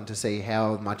next one to see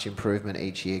how much improvement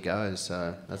each year goes.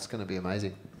 So that's going to be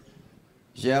amazing.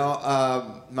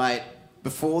 Jiao, mate,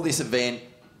 before this event,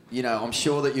 I'm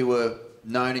sure that you were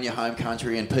known in your home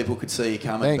country and people could see you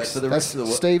coming. Thanks. But for the rest of the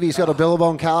world, Stevie's got a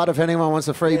Billabong card if anyone wants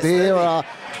a free beer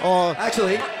or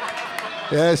actually.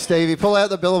 Yeah, Stevie, pull out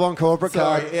the Billabong corporate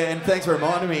card. Sorry, and thanks for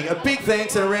reminding me. A big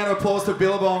thanks and a round of applause to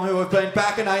Billabong, who have been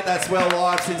backing Ain't That Swell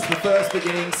live since the first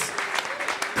beginnings.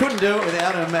 Couldn't do it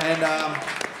without them,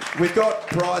 and we've got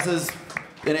prizes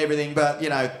and everything, but,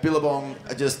 Billabong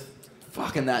are just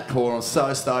fucking that core. I'm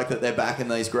so stoked that they're backing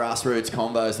these grassroots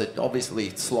combos that obviously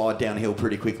slide downhill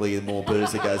pretty quickly the more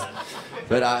booze it goes.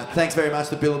 But thanks very much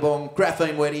to Billabong.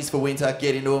 Graphene Wetties for winter,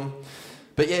 get into them.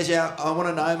 But yeah, Jiao, I want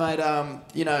to know, mate,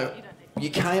 you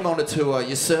came on a tour,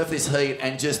 you surfed this heat,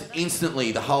 and just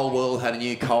instantly the whole world had a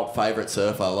new cult favourite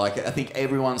surfer. Like, I think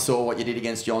everyone saw what you did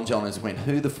against John and just went,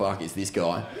 who the fuck is this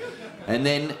guy? And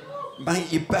then,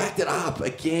 mate, you backed it up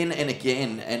again and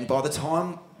again, and by the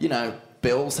time,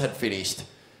 bells had finished,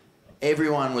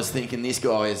 everyone was thinking this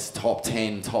guy is top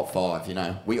 10, top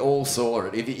 5, We all saw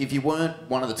it. If you weren't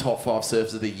one of the top 5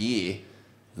 surfers of the year,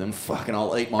 then fucking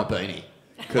I'll eat my beanie.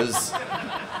 Because...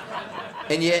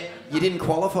 And yet, you didn't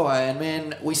qualify, and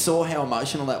man, we saw how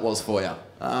emotional that was for you.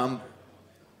 I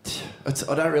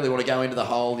don't really want to go into the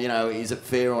whole, is it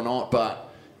fair or not, but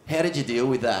how did you deal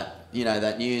with that,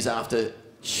 that news after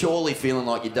surely feeling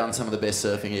like you'd done some of the best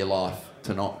surfing of your life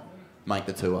to not make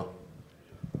the tour?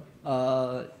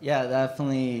 Yeah,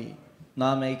 definitely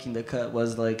not making the cut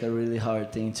was like a really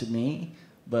hard thing to me.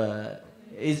 but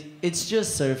it's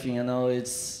just surfing, you know.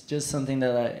 It's just something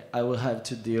that I will have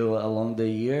to deal along the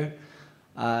year.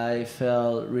 I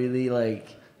felt really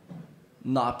like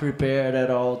not prepared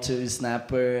at all to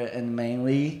snapper, and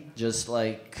mainly just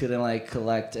like couldn't like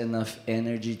collect enough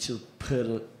energy to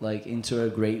put like into a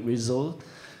great result.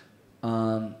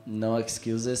 No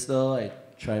excuses though. I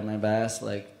tried my best.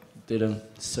 Like didn't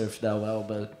surf that well,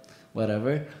 but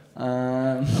whatever.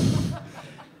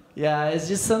 Yeah, it's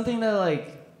just something that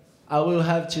like I will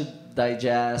have to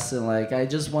digest, and like I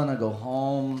just want to go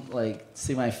home, like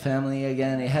see my family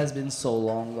again. It has been so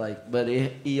long, like, but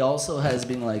it also has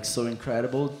been like so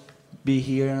incredible be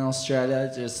here in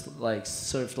Australia, just like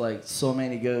surfed like so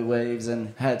many good waves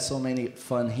and had so many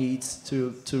fun heats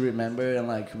to remember and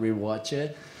like rewatch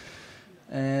it.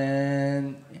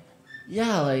 And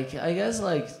yeah, like I guess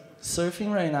like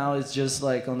surfing right now is just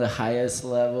like on the highest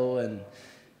level, and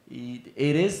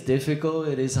it is difficult,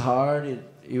 it is hard,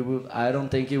 I don't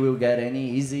think it will get any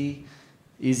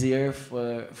easier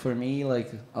for me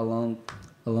like along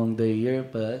the year,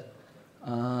 but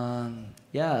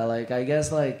yeah, like I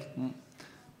guess like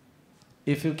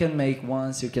if you can make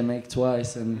once, you can make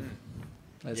twice, and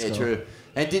let's go. True.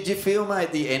 And did you feel,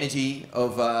 mate, the energy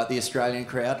of the Australian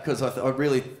crowd? Because I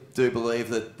really do believe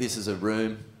that this is a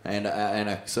room and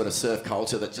a sort of surf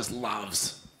culture that just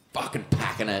loves fucking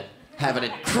packing it, having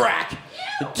it crack,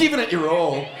 and giving it your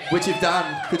all, which you've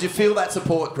done. Could you feel that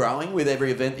support growing with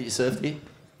every event that you surfed here?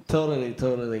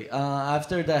 Totally.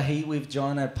 After the heat with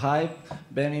John at Pipe,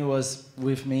 Benny was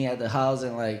with me at the house,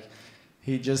 and like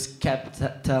he just kept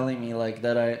telling me like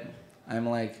that I'm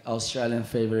like Australian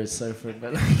favorite surfer,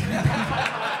 but like,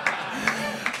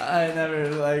 I never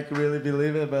like really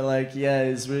believe it, but like yeah,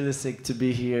 it's really sick to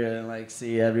be here and like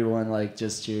see everyone like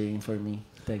just cheering for me.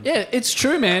 Thank you. Yeah, it's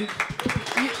true, man.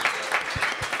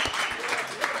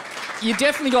 You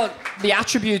definitely got the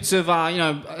attributes of,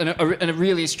 a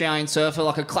really Australian surfer,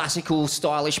 like a classical,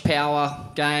 stylish power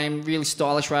game, really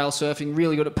stylish rail surfing,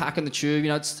 really good at packing the tube. You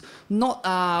know, it's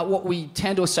not what we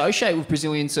tend to associate with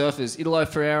Brazilian surfers. Italo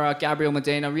Ferreira, Gabriel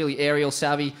Medina, really aerial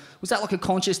savvy. Was that like a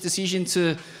conscious decision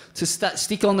to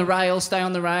stick on the rail, stay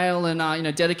on the rail,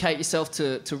 and dedicate yourself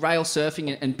to rail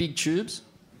surfing and big tubes?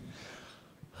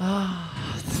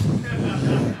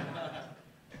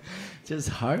 Just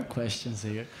hard questions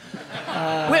here.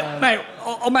 Mate,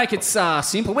 I'll make it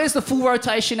simple. Where's the full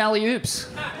rotation alley-oops?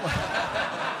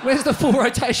 Where's the full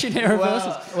rotation air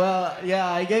reversals? Well, yeah,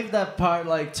 I gave that part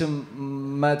like to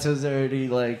Matuzerdi,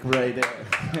 like right there.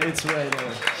 It's right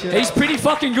there. He's pretty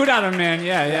fucking good at them, man.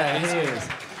 Yeah.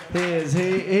 He is.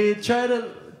 He tried to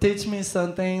teach me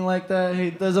something like that.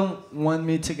 He doesn't want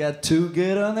me to get too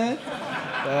good on it.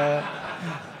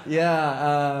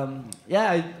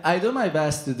 I do my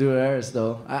best to do airs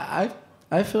though.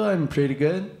 I feel I'm pretty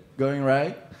good going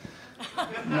right.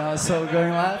 Not so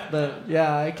going left, but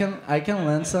yeah, I can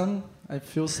learn some. I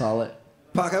feel solid.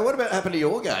 Parko, what about happened to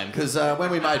your game? Because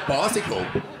when we made bicycle,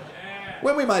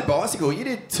 you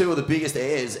did two of the biggest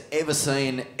airs ever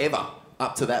seen ever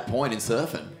up to that point in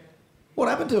surfing. What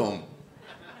happened to them?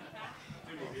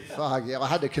 Fuck yeah! I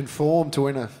had to conform to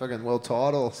win a fucking world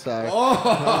title, so.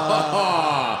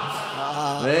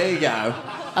 There you go.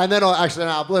 And then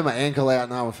I blew my ankle out,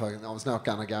 and I was not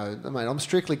going to go. I mean, I'm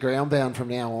strictly ground bound from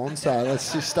now on, so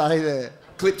let's just stay there.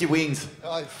 Clipped your wings.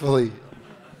 Hopefully.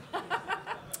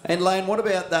 And Lane, what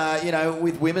about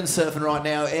with women surfing right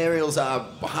now? Aerials are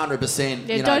 100%.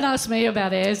 Yeah, don't ask me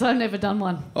about airs. I've never done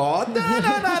one. Oh no!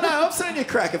 I've seen you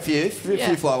crack a few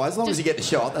flyaways. As long as you get the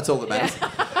shot, that's all that matters.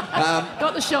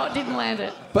 Got the shot, didn't land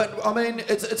it. But I mean,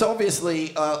 it's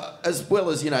obviously as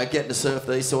well as getting to surf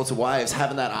these sorts of waves,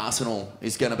 having that arsenal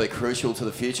is going to be crucial to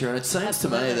the future. And it seems to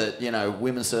me that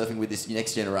women surfing with this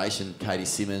next generation, Katie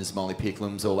Simmons, Molly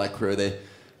Picklums, all that crew,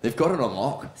 they've got it on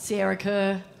lock. Sierra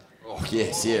Kerr. Oh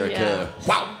yeah, Sierra Kerr.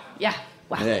 Wow. Yeah.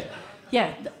 Wow.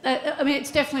 Yeah. I mean,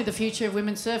 it's definitely the future of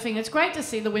women surfing. It's great to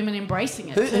see the women embracing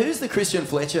it. Who's the Christian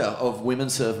Fletcher of women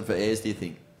surfing for airs, do you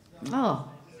think? Oh.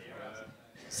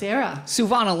 Sarah.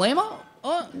 Silvana Lima?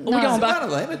 Oh, no. We're going back. Silvana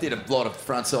Lima did a lot of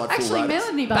frontside full Actually, rotors.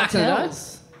 Melanie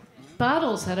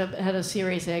Bartels had a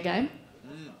serious air game.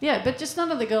 Yeah, but just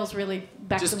none of the girls really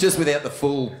backed themselves. Just without the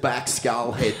full back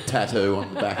skull head tattoo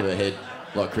on the back of the head,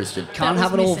 like Christian. Can't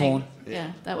have it all, Vaughan.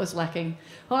 Yeah, that was lacking.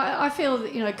 Well, I feel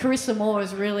that Carissa Moore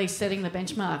is really setting the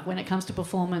benchmark when it comes to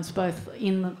performance, both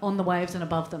on the waves and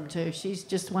above them too. She's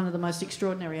just one of the most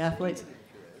extraordinary athletes.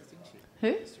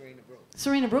 Who?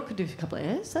 Serena Brooke could do a couple of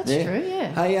airs. That's true.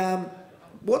 Yeah. Hey,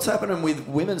 what's happening with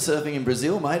women surfing in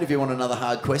Brazil, mate? If you want another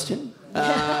hard question,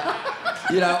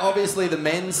 obviously the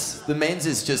men's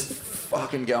is just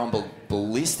fucking going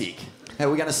ballistic. Are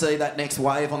we going to see that next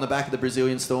wave on the back of the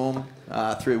Brazilian Storm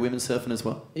through women's surfing as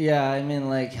well? Yeah, I mean,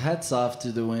 like, hats off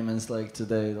to the women's like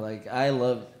today. Like, I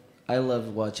love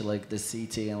watching like the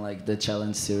CT and like the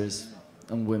challenge series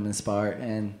on women's part,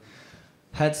 and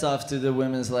hats off to the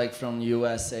women's like from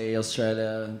USA,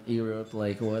 Australia, Europe,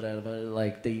 like whatever.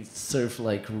 Like they surf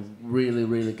like really,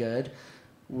 really good.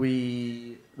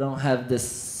 We don't have the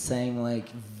same like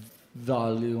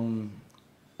volume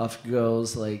of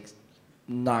girls, like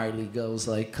gnarly girls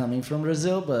like coming from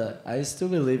Brazil, but I still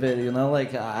believe it, you know,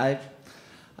 like I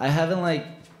haven't like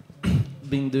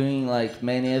been doing like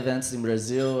many events in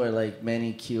Brazil or like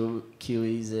many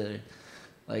QEs or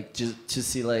like just to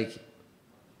see like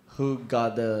who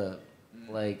got the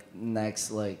like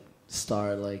next like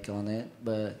star like on it,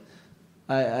 but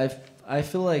I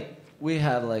feel like we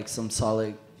have like some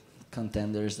solid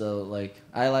contenders though. Like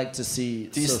I like to see.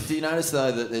 Do you notice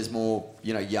though that there's more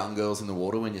young girls in the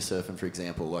water when you're surfing, for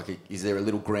example? Like, is there a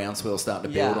little groundswell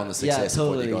starting to build on the success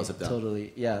of what you guys have done?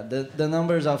 Totally. Yeah, the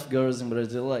numbers of girls in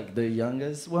Brazil, like the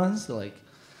youngest ones, like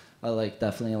are like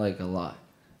definitely like a lot,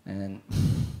 and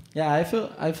yeah, I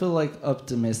feel like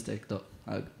optimistic though.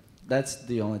 That's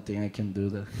the only thing I can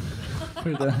do for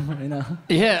them right now.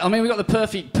 Yeah, I mean, we've got the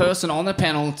perfect person on the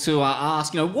panel to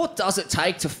ask, what does it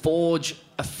take to forge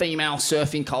a female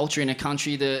surfing culture in a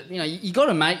country that, you got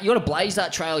to blaze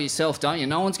that trail yourself, don't you?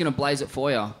 No one's going to blaze it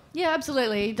for you. Yeah,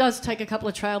 absolutely. It does take a couple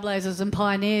of trailblazers and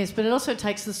pioneers, but it also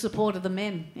takes the support of the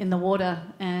men in the water.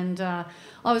 And I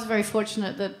was very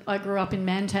fortunate that I grew up in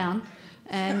Mantown,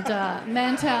 and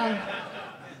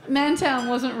Mantown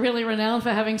wasn't really renowned for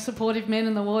having supportive men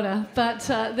in the water, but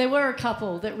there were a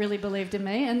couple that really believed in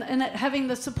me. And having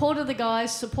the support of the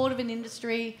guys, support of an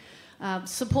industry,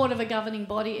 support of a governing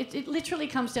body, it literally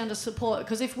comes down to support.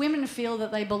 Because if women feel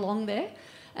that they belong there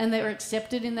and they're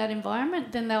accepted in that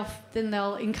environment, then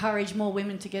they'll encourage more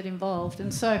women to get involved.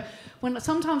 And so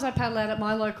sometimes I paddle out at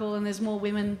my local and there's more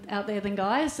women out there than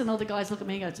guys, and all the guys look at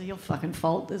me and go, "It's your fucking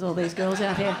fault, there's all these girls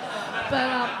out here."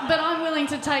 But I'm willing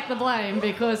to take the blame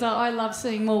because I love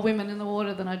seeing more women in the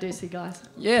water than I do see guys.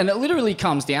 Yeah, and it literally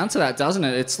comes down to that, doesn't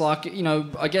it? It's like,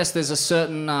 I guess there's a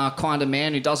certain kind of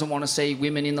man who doesn't want to see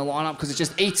women in the lineup because it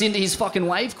just eats into his fucking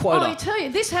wave quota. Oh, I tell you,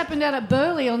 this happened out at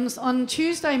Burleigh on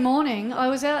Tuesday morning. I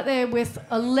was out there with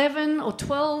 11 or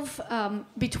 12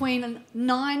 between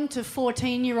 9 to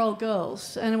 14-year-old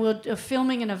girls, and we were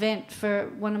filming an event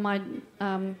for one of my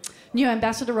new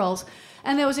ambassador roles.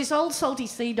 And there was this old salty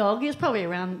sea dog. He was probably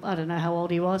around, I don't know how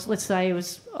old he was. Let's say he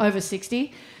was over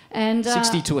 60. And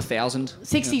 60 to 1,000.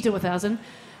 60 to 1,000.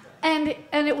 And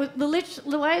it was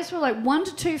the waves were like 1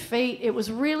 to 2 feet. It was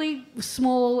really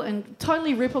small and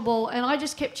totally rippable. And I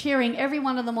just kept cheering every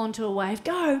one of them onto a wave.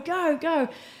 Go, go, go.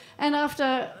 And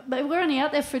but we're only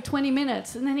out there for 20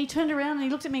 minutes. And then he turned around and he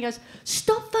looked at me and goes,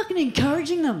 "Stop fucking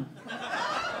encouraging them."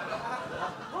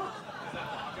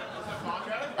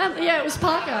 Yeah, it was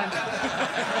Parko.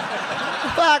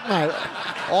 Fuck, mate.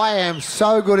 I am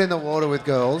so good in the water with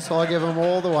girls. I give them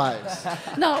all the waves.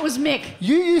 No, it was Mick.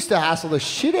 You used to hassle the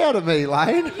shit out of me,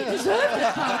 Lane. You deserved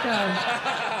it, Parko.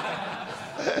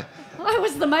 I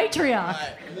was the matriarch.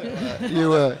 You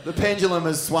were. The pendulum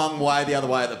has swung way the other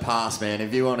way at the pass, man.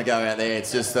 If you want to go out there,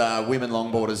 it's just women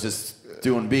longboarders just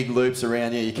doing big loops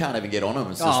around you. You can't even get on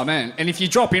them. Oh, man. And if you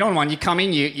drop in on one, you come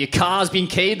in, your car's been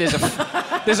keyed,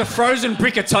 there's a frozen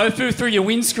brick of tofu through your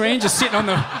windscreen just sitting on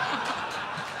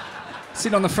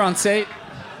the front seat.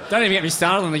 Don't even get me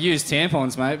started on the used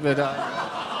tampons, mate, but...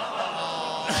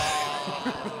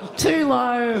 Too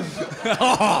low.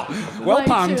 Well Way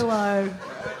pumped. too low.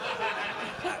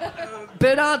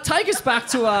 But take us back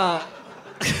to...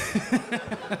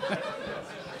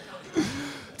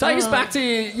 Take us back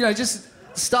to, just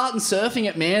starting surfing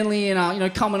at Manly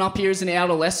and, coming up here as an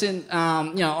adolescent.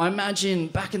 I imagine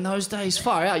back in those days,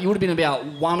 far out, you would have been about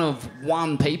one of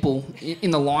one people in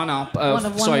the lineup.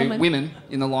 Women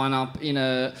in the lineup in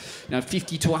a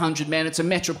 50 to 100 men. It's a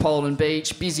metropolitan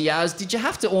beach, busy as. Did you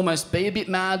have to almost be a bit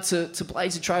mad to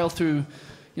blaze a trail through,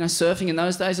 surfing in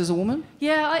those days as a woman?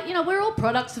 Yeah, we're all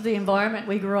products of the environment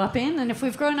we grew up in, and if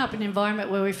we've grown up in an environment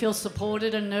where we feel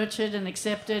supported and nurtured and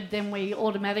accepted, then we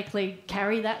automatically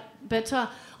carry that. But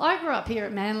I grew up here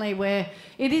at Manly, where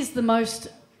it is the most,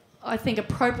 I think,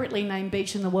 appropriately named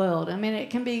beach in the world. I mean, it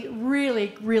can be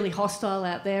really, really hostile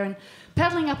out there, and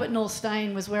paddling up at North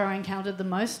Stain was where I encountered the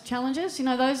most challenges.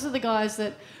 Those are the guys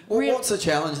that... What's the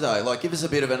challenge, though? Like, give us a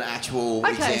bit of an actual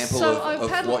example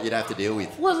of what you'd have to deal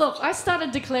with. Well, look, I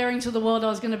started declaring to the world I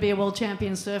was going to be a world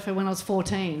champion surfer when I was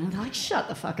 14. And they're like, "Shut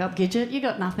the fuck up, Gidget. You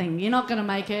got nothing. You're not going to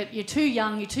make it. You're too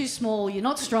young. You're too small. You're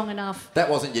not strong enough." That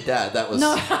wasn't your dad. That was...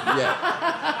 No.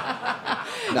 Yeah.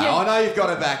 No, Yeah. I know you've got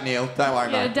her back, Neil. Don't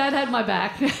worry, Yeah, mate. Dad had my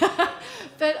back.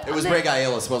 But It was Reggae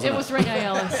Ellis, wasn't it? It was Reggae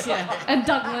Ellis, yeah. And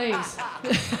Doug Lees.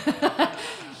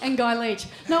 And Guy Leach.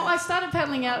 No, I started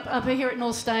paddling up here at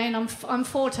North Stain. I'm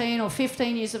 14 or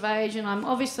 15 years of age, and I'm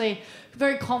obviously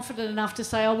very confident enough to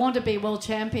say I want to be world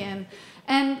champion.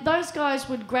 And those guys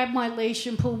would grab my leash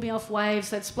and pull me off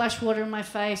waves. They'd splash water in my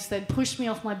face. They'd push me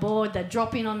off my board. They'd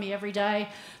drop in on me every day.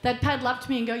 They'd paddle up to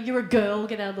me and go, "You're a girl,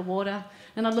 get out of the water."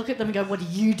 And I'd look at them and go, "What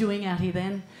are you doing out here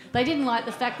then?" They didn't like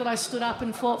the fact that I stood up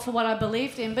and fought for what I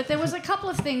believed in. But there was a couple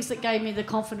of things that gave me the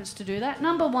confidence to do that.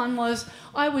 Number one was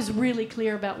I was really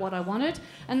clear about what I wanted.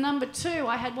 And number two,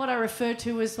 I had what I refer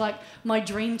to as like my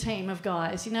dream team of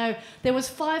guys. You know, there was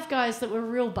 5 guys that were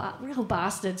real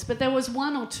bastards, but there was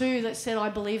 1 or 2 that said, "I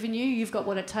believe in you, you've got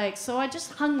what it takes." So I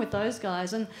just hung with those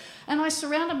guys. And I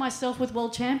surrounded myself with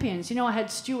world champions. You know, I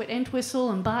had Stuart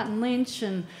Entwistle and Barton Lynch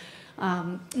and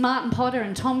Martin Potter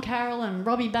and Tom Carroll and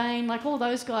Robbie Bain, like all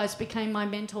those guys became my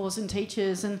mentors and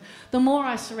teachers. And the more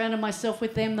I surrounded myself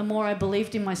with them, the more I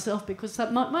believed in myself, because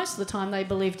most of the time they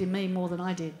believed in me more than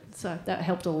I did. So that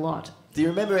helped a lot. Do you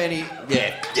remember any...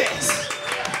 Yeah, yes.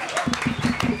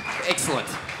 Excellent.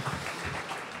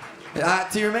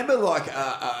 Do you remember like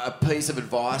a piece of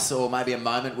advice or maybe a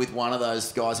moment with one of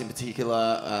those guys in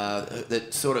particular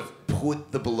that sort of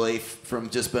put the belief from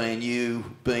just being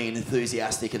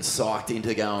enthusiastic and psyched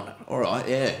into going, all right,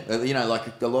 yeah. You know,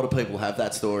 like a lot of people have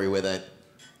that story where they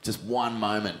just one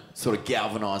moment sort of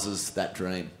galvanises that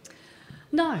dream.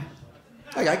 No.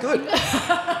 Okay, good.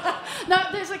 No,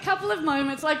 there's a couple of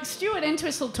moments. Like Stuart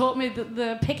Entwistle taught me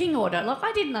the pecking order. Like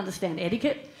I didn't understand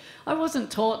etiquette. I wasn't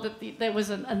taught that there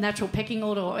was a natural pecking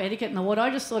order or etiquette in the water.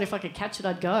 I just thought if I could catch it,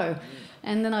 I'd go.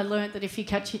 And then I learnt that if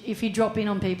you drop in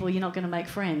on people, you're not going to make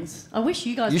friends. I wish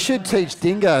you guys... You should teach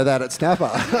Dingo that at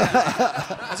Snapper.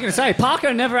 I was going to say,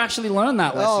 Parker never actually learned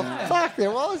that lesson. Oh, fuck,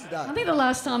 there was that. I think the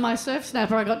last time I surfed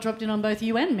Snapper, I got dropped in on both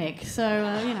you and Mick. So,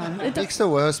 you know... Mick's the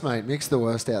worst, mate. Mick's the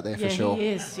worst out there, for sure. Yeah, he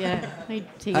is, yeah.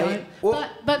 Hey,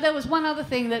 but there was one other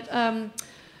thing that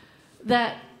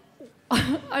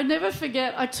I never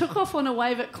forget. I took off on a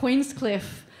wave at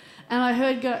Queenscliff, and I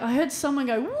heard someone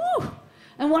go, "Woo!"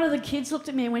 And one of the kids looked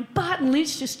at me and went, "Barton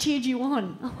Lynch just cheered you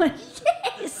on." I went,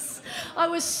 "Yes!" I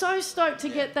was so stoked to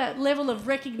get that level of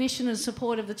recognition and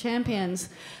support of the champions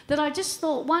that I just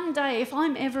thought one day, if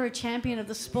I'm ever a champion of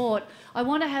the sport, I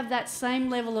want to have that same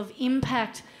level of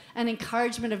impact and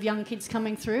encouragement of young kids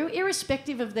coming through,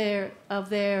 irrespective of their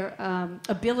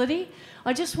ability.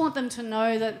 I just want them to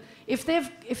know that if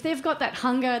they've got that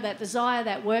hunger, that desire,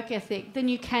 that work ethic, then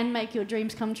you can make your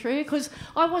dreams come true. Because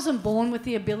I wasn't born with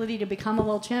the ability to become a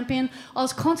world champion. I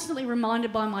was constantly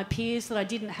reminded by my peers that I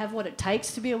didn't have what it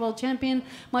takes to be a world champion.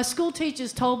 My school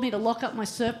teachers told me to lock up my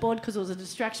surfboard because it was a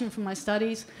distraction from my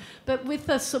studies. But with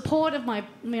the support of my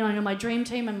dream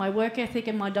team and my work ethic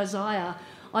and my desire,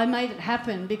 I made it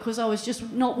happen because I was just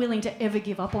not willing to ever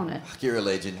give up on it. You're a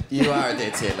legend. You are a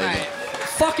dead set legend.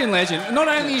 Fucking legend. Not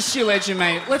only is she a legend,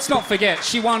 mate, let's not forget,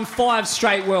 she won 5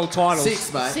 straight world titles.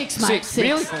 6, mate. 6, mate. 6.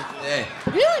 Really? Yeah.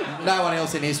 Really? No one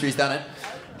else in history's done it.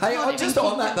 Hey, just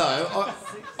on that though,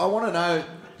 I want to know,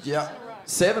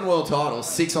 7 world titles,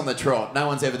 6 on the trot. No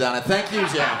one's ever done it. Thank you,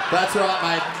 Zhao. That's right,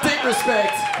 mate. Deep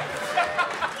respect.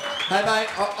 Hey, mate,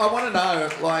 I want to know,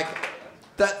 like,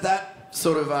 that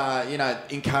sort of,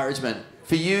 encouragement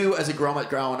for you as a grommet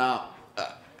growing up,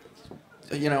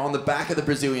 on the back of the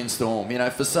Brazilian Storm. You know,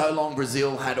 for so long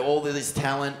Brazil had all of this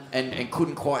talent and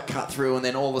couldn't quite cut through, and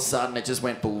then all of a sudden it just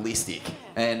went ballistic.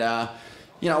 And, I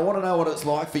want to know what it's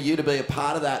like for you to be a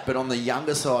part of that, but on the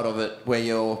younger side of it, where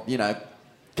you're,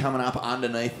 coming up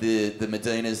underneath the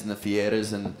Medinas and the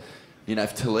Fieras and,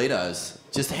 Toledos.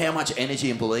 Just how much energy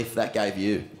and belief that gave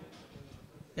you.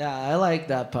 Yeah, I like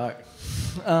that part.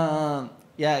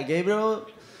 Gabriel.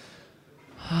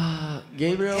 How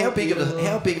big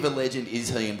of a legend is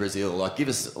he in Brazil? Like, give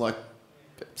us like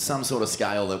some sort of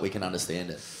scale that we can understand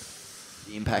it.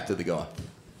 The impact of the guy.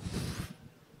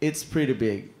 It's pretty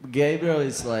big. Gabriel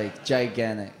is like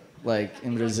gigantic. Like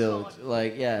in Brazil,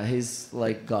 like he's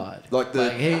like God. Like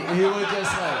the he would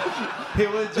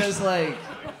just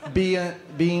be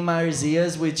in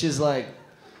Marzias, which is like,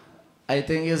 I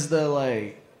think is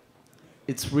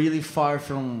it's really far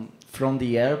from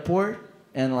the airport.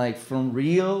 And like from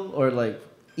Rio or like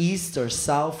east or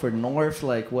south or north,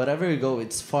 like whatever you go,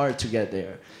 it's far to get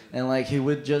there. And like he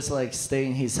would just like stay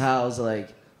in his house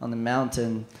like on the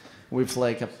mountain with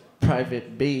like a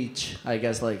private beach. I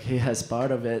guess like he has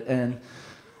part of it. And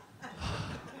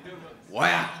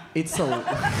wow, it's a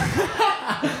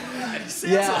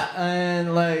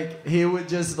and like he would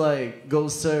just like go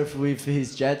surf with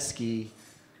his jet ski,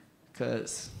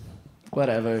 cause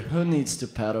whatever. Who needs to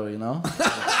paddle, you know?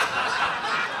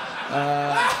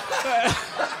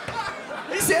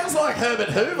 He sounds like Herbert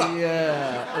Hoover.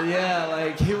 Yeah,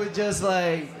 like he would just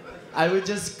like, I would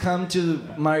just come to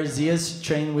Marzias to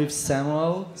train with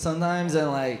Samuel sometimes,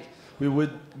 and like we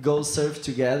would go surf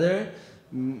together,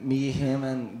 me, him,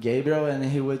 and Gabriel, and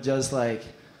he would just like,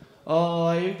 oh,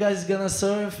 are you guys gonna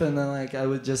surf? And then like I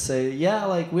would just say, yeah,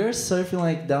 like we're surfing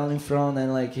like down in front,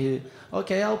 and like he,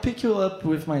 okay, I'll pick you up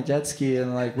with my jet ski,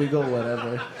 and like we go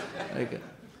whatever, like,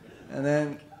 and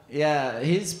then. Yeah,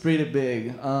 he's pretty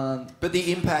big. But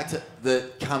the impact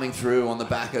that coming through on the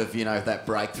back of, you know, that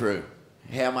breakthrough,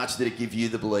 how much did it give you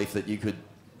the belief that you could,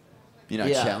 you know,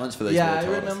 challenge for these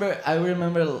world titles? I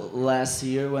remember last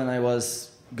year when I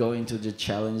was going to the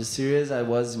Challenge Series, I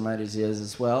was in Marzias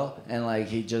as well, and like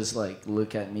he just like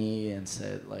looked at me and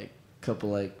said like a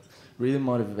couple like really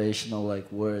motivational like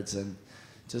words, and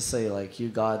just say like, you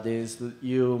got this,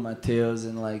 you, Mateus,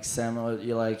 and like Samuel,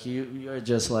 you're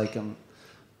just like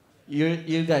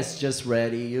you guys just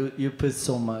ready. You put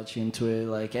so much into it,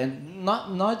 like, and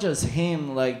not just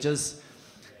him, like just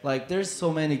like there's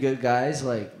so many good guys.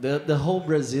 Like the whole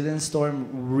Brazilian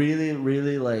Storm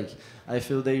really like, I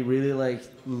feel they really like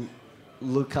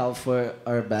look out for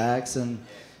our backs and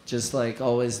just like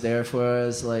always there for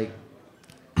us, like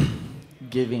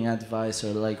giving advice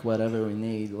or like whatever we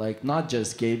need. Like not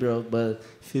just Gabriel, but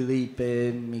Felipe,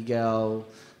 Miguel.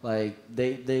 Like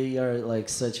they are like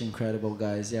such incredible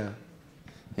guys, yeah.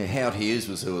 Yeah, Howard Hughes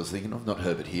was who I was thinking of, not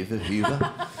Herbert Hoover.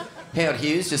 Howard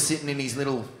Hughes just sitting in his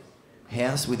little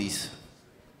house with his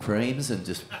creams and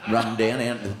just running down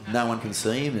out and no one can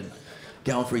see him and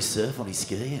going for his surf on his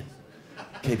ski and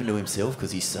keeping to himself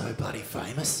because he's so bloody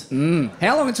famous.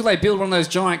 How long until they build one of those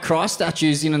giant Christ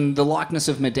statues in the likeness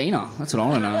of Medina? That's what I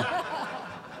want to know.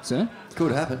 Sir?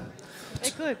 Could happen.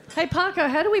 It could. Hey, Parko,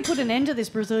 how do we put an end to this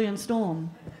Brazilian Storm?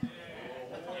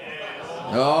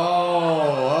 Oh,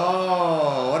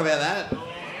 what about that?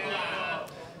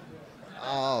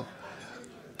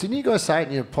 Didn't you guys say it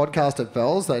in your podcast at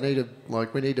Bells? We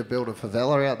need to build a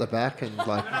favela out the back and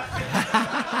like.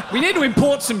 We need to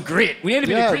import some grit. We need a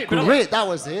bit of grit. Grit, that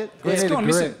was it. Yeah, it's gone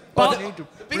missing. But the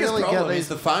biggest problem is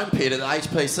the foam pit at the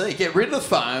HPC. Get rid of the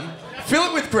foam, fill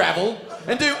it with gravel,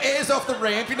 and do airs off the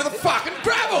ramp into the fucking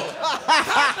gravel.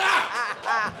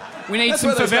 We need That's some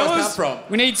where those guys come favelas. from.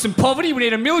 We need some poverty. We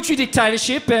need a military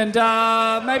dictatorship, and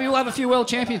maybe we'll have a few world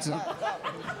champions.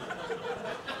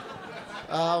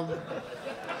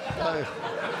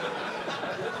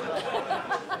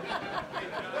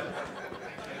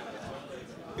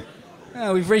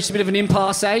 We've reached a bit of an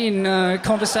impasse in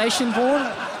conversation,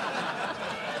 Vaughan.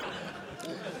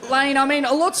 Lane, I mean,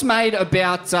 a lot's made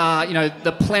about,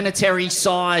 the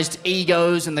planetary-sized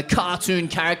egos and the cartoon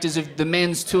characters of the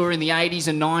men's tour in the 80s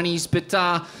and 90s, but,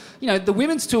 the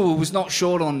women's tour was not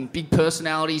short on big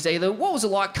personalities either. What was it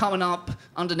like coming up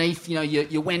underneath,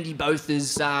 your Wendy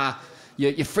Bothas,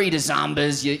 your Frida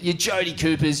Zambas, your Jodie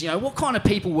Coopers? What kind of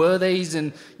people were these,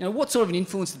 and, what sort of an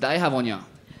influence did they have on you?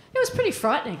 It was pretty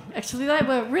frightening, actually. They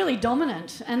were really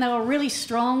dominant, and they were really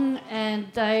strong, and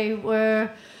they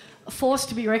were a force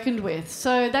to be reckoned with.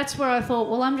 So that's where I thought,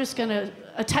 well, I'm just going to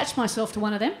attach myself to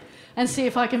one of them and see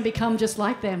if I can become just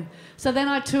like them. So then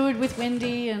I toured with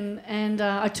Wendy, and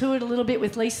I toured a little bit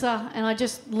with Lisa, and I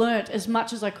just learnt as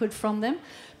much as I could from them.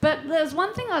 But there's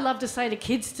one thing I love to say to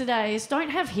kids today is don't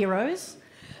have heroes.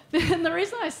 And the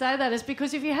reason I say that is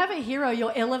because if you have a hero,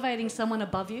 you're elevating someone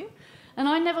above you. And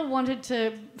I never wanted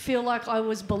to feel like I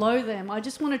was below them. I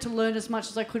just wanted to learn as much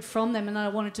as I could from them, and I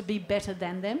wanted to be better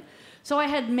than them. So I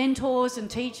had mentors and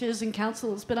teachers and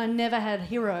counsellors, but I never had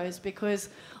heroes because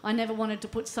I never wanted to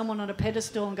put someone on a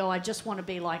pedestal and go, I just want to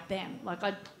be like them. Like,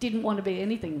 I didn't want to be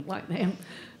anything like them.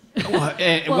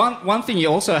 One thing you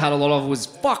also had a lot of was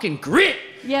fucking grit.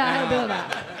 Yeah, I had a bit of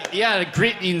that. Yeah,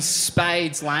 grit in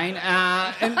spades, Lane.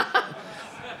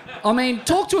 I mean,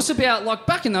 talk to us about, like,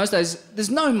 back in those days, there's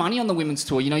no money on the women's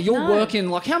tour. You're working,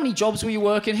 like, how many jobs were you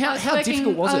working? How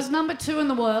difficult was it? I was number 2 in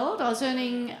the world. I was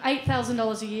earning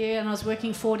 $8,000 a year, and I was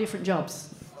working 4 different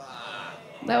jobs.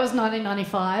 That was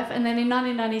 1995. And then in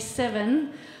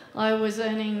 1997, I was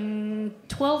earning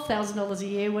 $12,000 a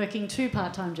year, working 2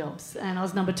 part-time jobs, and I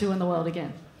was number 2 in the world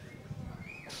again.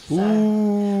 So,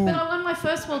 but I won my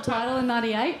first world title in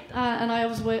 98, and I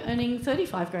was earning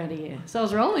 $35,000 a year. So I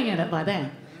was rolling in it by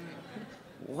then.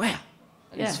 Wow.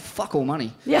 That's fuck all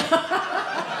money. Yeah.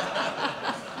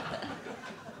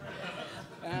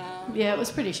 Yeah, it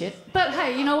was pretty shit. But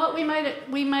hey, you know what? We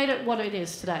made it what it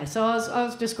is today. So I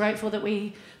was just grateful that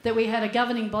we had a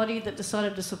governing body that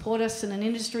decided to support us and an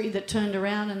industry that turned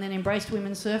around and then embraced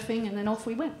women surfing, and then off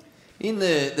we went. In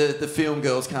the film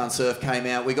Girls Can't Surf came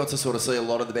out, we got to sort of see a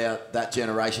lot about that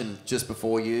generation just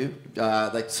before you.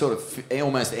 They sort of it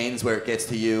almost ends where it gets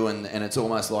to you, and it's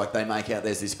almost like they make out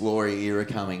there's this glory era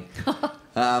coming.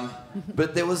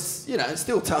 But there was,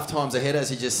 still tough times ahead, as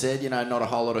you just said, not a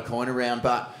whole lot of coin around.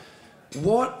 But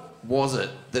what was it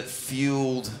that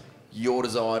fueled your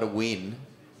desire to win,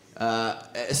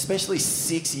 especially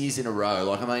 6 years in a row?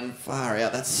 Like, I mean, far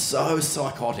out, that's so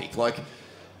psychotic. Like,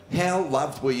 how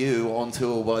loved were you on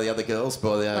tour by the other girls,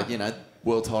 by the,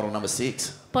 world title number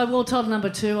 6? By world title number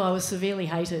 2, I was severely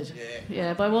hated.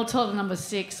 Yeah. By world title number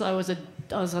 6, I was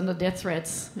under death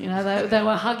threats. They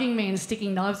were hugging me and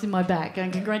sticking knives in my back,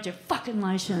 going,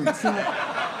 "Congratulations!"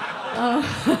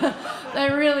 They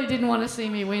really didn't want to see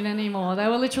me win anymore. They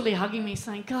were literally hugging me,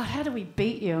 saying, "God, how do we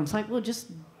beat you?" I was like, "Well, just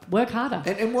work harder."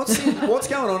 And what's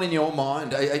going on in your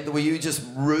mind? Were you just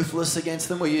ruthless against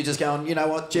them? Were you just going, you know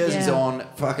what, jersey's on,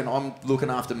 fucking, I'm looking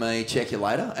after me, check you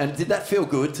later? And did that feel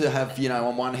good to have,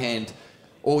 on one hand,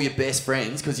 all your best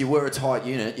friends, because you were a tight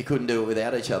unit, you couldn't do it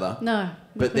without each other. No.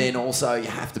 But then also you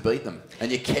have to beat them,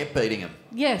 and you kept beating them.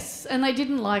 Yes, and they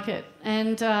didn't like it.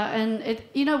 And it,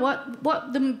 you know what?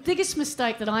 What the biggest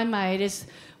mistake that I made is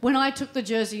when I took the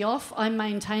jersey off, I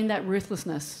maintained that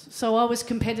ruthlessness. So I was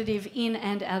competitive in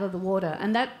and out of the water,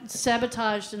 and that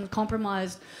sabotaged and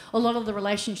compromised a lot of the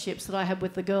relationships that I had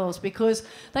with the girls, because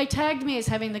they tagged me as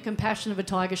having the compassion of a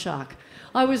tiger shark.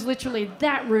 I was literally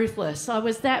that ruthless. I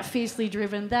was that fiercely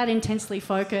driven, that intensely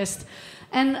focused.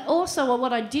 And also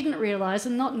what I didn't realise,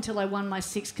 and not until I won my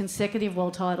 6th consecutive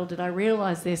world title did I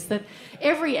realise this, that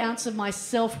every ounce of my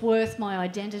self-worth, my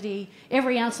identity,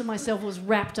 every ounce of myself was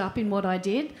wrapped up in what I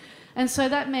did. And so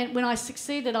that meant when I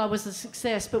succeeded, I was a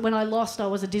success, but when I lost, I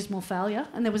was a dismal failure,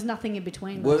 and there was nothing in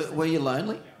between. Were you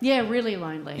lonely? Yeah, really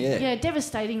lonely. Yeah,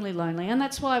 devastatingly lonely. And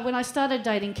that's why when I started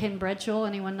dating Ken Bradshaw,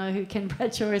 anyone know who Ken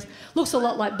Bradshaw is? Looks a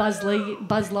lot like Buzz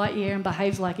Lightyear and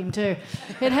behaves like him too.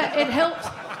 It helped.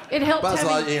 Buzz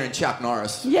Lightyear and Chuck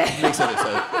Norris. Yeah. Mix of the two.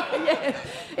 Yeah.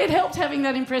 It helped having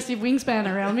that impressive wingspan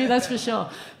around me, that's for sure.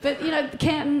 But,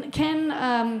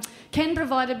 Ken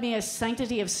provided me a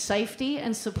sanctity of safety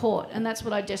and support, and that's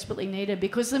what I desperately needed,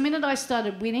 because the minute I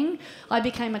started winning, I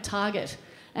became a target.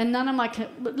 And none of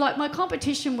my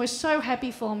competition was so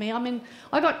happy for me. I mean,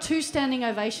 I got 2 standing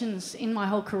ovations in my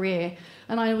whole career,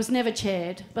 and I was never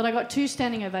chaired, but I got 2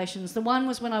 standing ovations. The one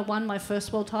was when I won my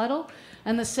first world title,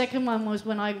 and the second one was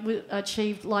when I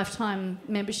achieved lifetime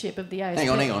membership of the ASP.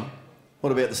 Hang on.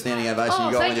 What about the standing ovation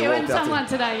you got when you walked up? Oh, thank you, and someone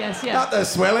today, yes. Not the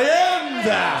swelly end!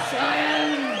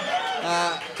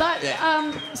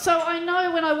 So I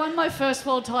know when I won my first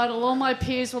world title, all my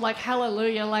peers were like,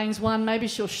 "Hallelujah, Lane's won. Maybe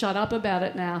she'll shut up about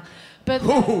it now." But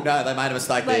no, they made a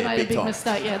mistake there. They made a big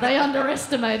mistake, yeah. They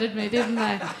underestimated me, didn't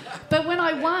they? But when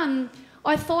I won,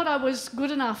 I thought I was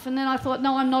good enough, and then I thought,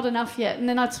 no, I'm not enough yet. And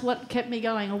then that's what kept me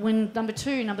going. I'll win number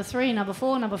 2, number 3, number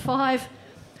 4, number 5.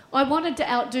 I wanted to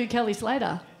outdo Kelly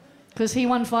Slater because he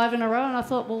won 5 in a row, and I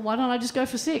thought, well, why don't I just go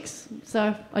for 6?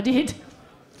 So I did.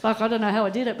 Fuck, I don't know how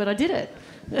I did it, but I did it.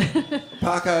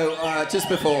 Parko, just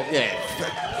before,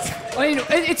 I mean,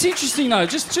 it's interesting though.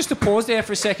 Just to pause there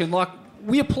for a second. Like,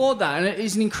 we applaud that, and it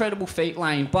is an incredible feat,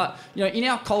 Lane. But in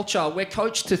our culture, we're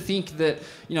coached to think that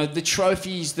the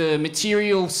trophies, the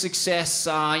material success,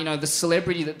 the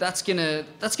celebrity, that's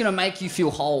gonna make you feel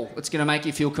whole. It's gonna make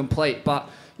you feel complete. But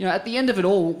at the end of it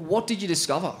all, what did you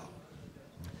discover?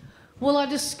 Well, I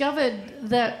discovered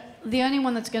that the only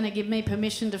one that's going to give me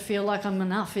permission to feel like I'm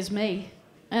enough is me.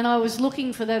 And I was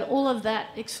looking for that, all of that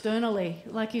externally.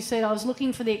 Like you said, I was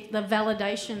looking for the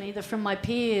validation either from my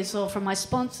peers or from my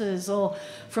sponsors or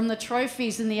from the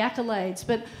trophies and the accolades.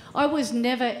 But I was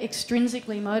never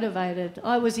extrinsically motivated.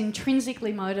 I was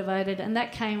intrinsically motivated, and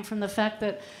that came from the fact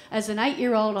that as an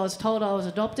 8-year-old, I was told I was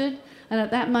adopted. And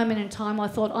at that moment in time, I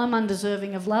thought, I'm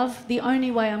undeserving of love. The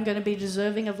only way I'm going to be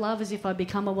deserving of love is if I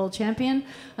become a world champion.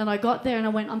 And I got there and I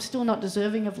went, I'm still not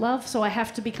deserving of love, so I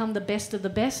have to become the best of the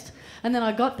best. And then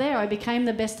I got there, I became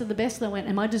the best of the best, and I went,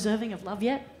 am I deserving of love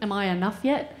yet? Am I enough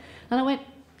yet? And I went,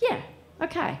 yeah,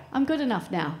 okay, I'm good enough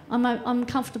now. I'm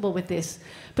comfortable with this.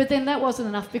 But then that wasn't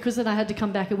enough, because then I had to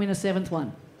come back and win a 7th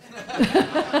one.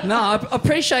 No, I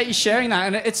appreciate you sharing that,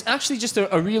 and it's actually just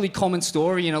a really common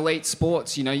story in elite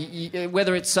sports.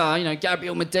 Whether it's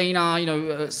Gabriel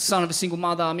Medina, son of a single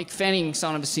mother, Mick Fanning,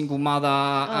 son of a single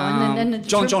mother,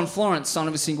 John Florence, son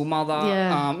of a single mother.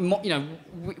 Yeah. I'm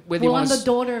the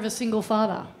daughter of a single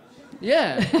father.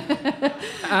 Yeah.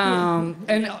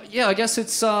 I guess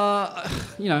it's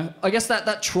I guess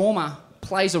that trauma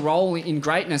plays a role in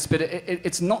greatness, but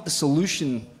it's not the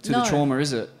solution to the trauma,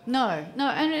 is it? No,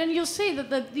 and you'll see that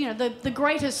the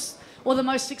greatest or the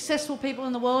most successful people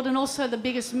in the world and also the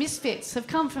biggest misfits have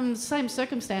come from the same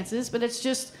circumstances, but it's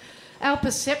just our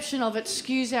perception of it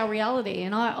skews our reality.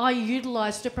 And I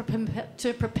utilised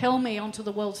to propel me onto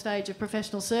the world stage of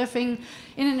professional surfing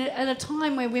at a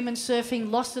time where women's surfing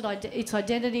lost its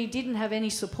identity, didn't have any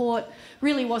support,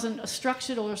 really wasn't a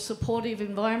structured or a supportive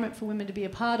environment for women to be a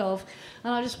part of.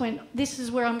 And I just went, this is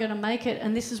where I'm going to make it,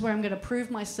 and this is where I'm going to prove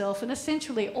myself. And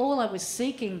essentially all I was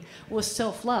seeking was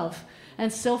self-love and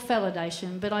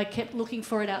self-validation, but I kept looking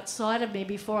for it outside of me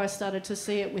before I started to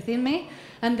see it within me,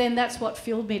 and then that's what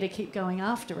fueled me to keep going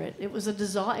after it. It was a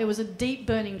desire, it was a deep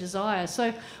burning desire.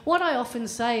 So what I often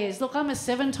say is, look, I'm a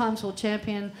 7 times world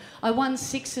champion, I won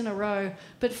 6 in a row,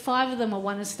 but 5 of them are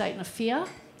won in a state of fear,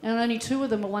 and only 2 of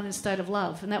them are won in a state of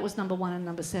love, and that was number 1 and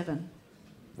number 7.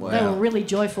 Wow. They were really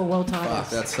joyful world titles. Fuck,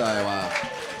 that's so...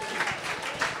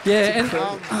 Yeah, and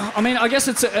I mean, I guess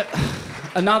it's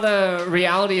another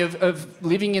reality of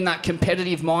living in that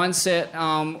competitive mindset,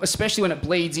 especially when it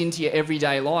bleeds into your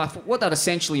everyday life. What that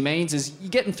essentially means is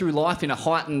you're getting through life in a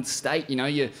heightened state. You know,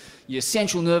 your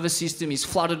central nervous system is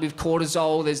flooded with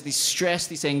cortisol. There's this stress,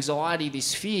 this anxiety,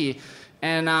 this fear.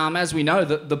 And as we know,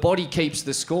 the body keeps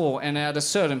the score. And at a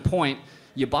certain point,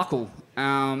 you buckle.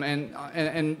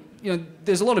 And you know,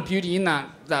 there's a lot of beauty in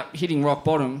that hitting rock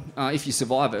bottom if you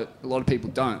survive it. A lot of people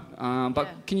don't. But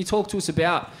can you talk to us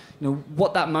about, you know,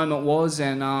 what that moment was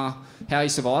and how you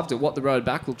survived it, what the road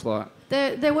back looked like?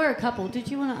 There were a couple. Did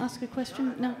you want to ask a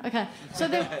question? No? Okay. So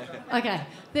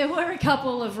there were a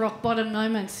couple of rock bottom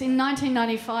moments. In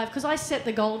 1995, because I set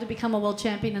the goal to become a world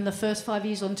champion in the first 5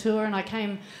 years on tour, and I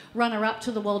came runner-up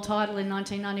to the world title in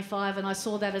 1995, and I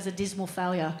saw that as a dismal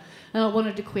failure, and I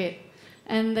wanted to quit.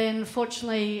 And then,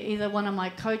 fortunately, either one of my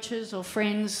coaches or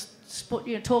friends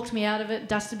talked me out of it,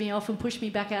 dusted me off and pushed me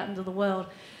back out into the world.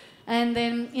 And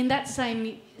then in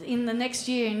the next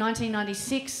year, in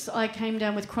 1996, I came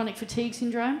down with chronic fatigue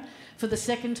syndrome for the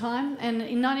second time. And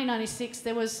in 1996,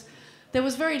 there was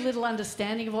very little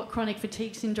understanding of what chronic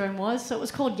fatigue syndrome was. So it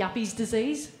was called Yuppie's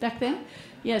disease back then.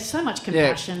 Yeah, so much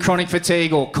compassion. Yeah, chronic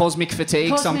fatigue or cosmic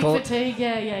fatigue, some call it. Cosmic fatigue,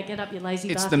 yeah, get up, you lazy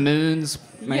bastard. It's the moons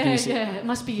making you sick. Yeah, it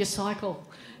must be your cycle.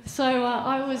 So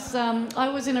I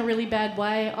was in a really bad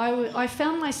way. I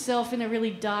found myself in a really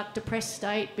dark, depressed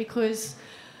state because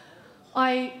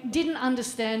I didn't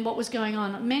understand what was going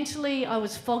on. Mentally, I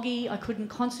was foggy. I couldn't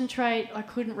concentrate. I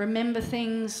couldn't remember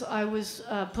things. I was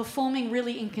performing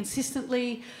really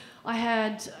inconsistently. I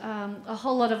had a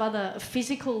whole lot of other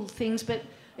physical things, but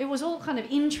it was all kind of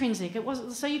intrinsic. It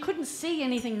wasn't, so you couldn't see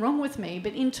anything wrong with me,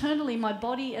 but internally my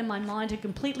body and my mind had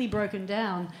completely broken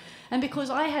down. And because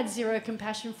I had zero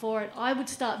compassion for it, I would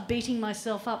start beating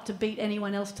myself up to beat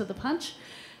anyone else to the punch,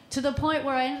 to the point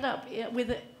where I ended up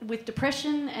with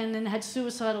depression and then had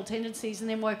suicidal tendencies and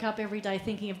then woke up every day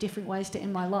thinking of different ways to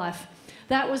end my life.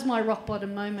 That was my rock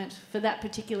bottom moment for that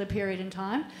particular period in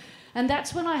time. And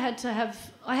that's when I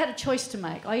had a choice to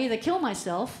make. I either kill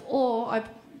myself or I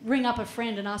ring up a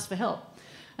friend and ask for help.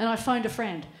 And I phoned a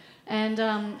friend. And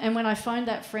when I phoned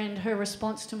that friend, her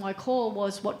response to my call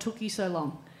was, "What took you so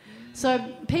long?" So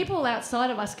people outside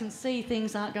of us can see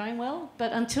things aren't going well,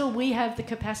 but until we have the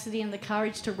capacity and the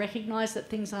courage to recognise that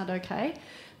things aren't okay,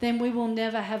 then we will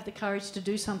never have the courage to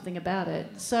do something about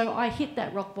it. So I hit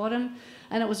that rock bottom,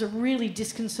 and it was a really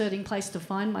disconcerting place to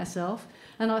find myself.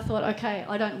 And I thought, okay,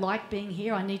 I don't like being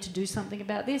here. I need to do something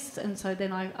about this. And so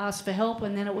then I asked for help,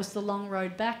 and then it was the long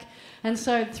road back. And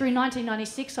so through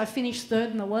 1996, I finished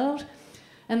 3rd in the world.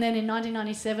 And then in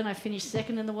 1997, I finished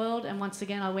 2nd in the world. And once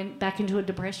again, I went back into a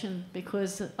depression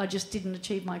because I just didn't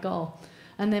achieve my goal.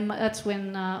 And then that's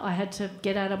when I had to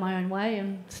get out of my own way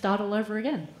and start all over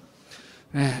again.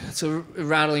 Man, it's a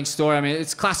rattling story. I mean,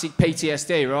 it's classic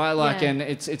PTSD, right? Like, Yeah. and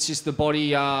it's just the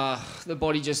body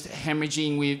just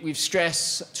hemorrhaging with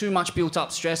stress, too much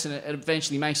built-up stress, and it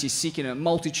eventually makes you sick in a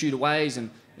multitude of ways, and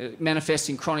it manifests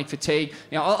in chronic fatigue.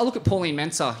 You know, I look at Pauline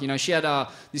Mensah. You know, she had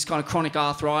this kind of chronic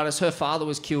arthritis. Her father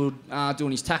was killed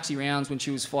doing his taxi rounds when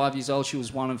she was 5 years old. She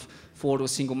was one of 4 to a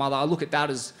single mother. I look at that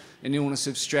as an illness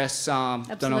of stress.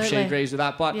 Don't know if she agrees with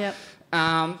that, but. Yep.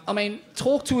 I mean,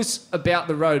 talk to us about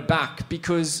the road back,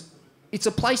 because it's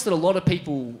a place that a lot of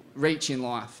people reach in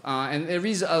life, and there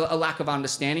is a lack of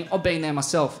understanding. I've been there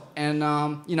myself, and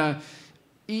you know,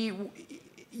 the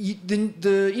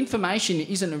information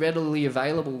isn't readily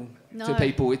available to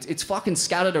people. It's fucking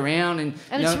scattered around, and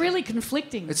it's really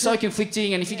conflicting. It's so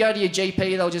conflicting, and if you go to your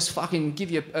GP, they'll just fucking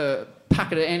give you a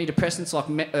packet of antidepressants like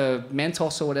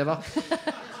Mentos or whatever.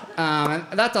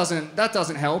 And that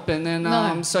doesn't help, and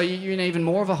then so you're in even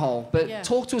more of a hole. But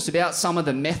talk to us about some of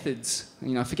the methods,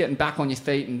 you know, for getting back on your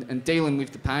feet and dealing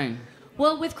with the pain.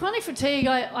 Well, with chronic fatigue,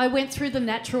 I went through the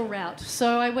natural route.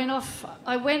 So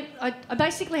I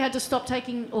basically had to stop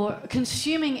taking or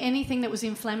consuming anything that was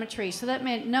inflammatory. So that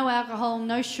meant no alcohol,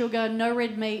 no sugar, no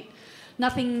red meat,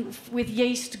 nothing with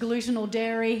yeast, gluten or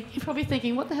dairy. You're probably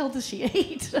thinking, what the hell does she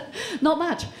eat? Not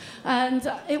much. And the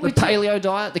paleo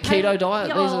diet, the keto diet.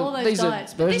 Yeah, all those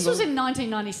diets. But this was in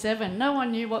 1997. No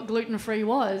one knew what gluten-free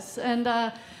was.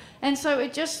 And so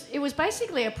it was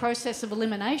basically a process of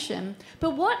elimination.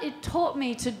 But what it taught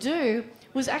me to do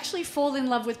was actually fall in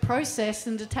love with process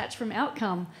and detach from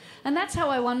outcome. And that's how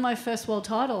I won my first world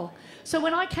title. So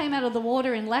when I came out of the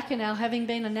water in Lacanau, having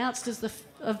been announced as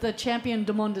the champion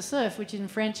du monde de surf, which in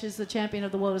French is the champion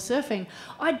of the world of surfing,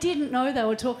 I didn't know they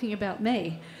were talking about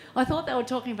me. I thought they were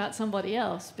talking about somebody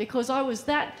else because I was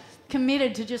that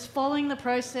committed to just following the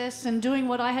process and doing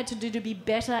what I had to do to be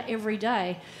better every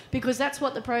day, because that's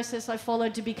what the process I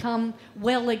followed to become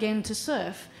well again to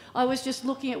surf. I was just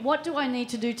looking at what do I need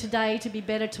to do today to be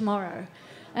better tomorrow.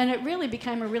 And it really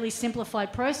became a really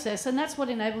simplified process, and that's what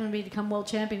enabled me to become world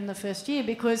champion in the first year,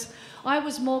 because I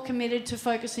was more committed to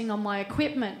focusing on my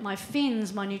equipment, my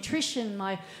fins, my nutrition,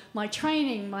 my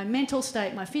training, my mental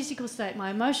state, my physical state,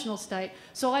 my emotional state.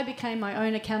 So I became my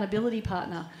own accountability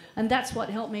partner, and that's what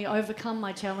helped me overcome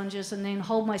my challenges and then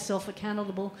hold myself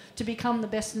accountable to become the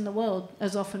best in the world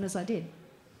as often as I did.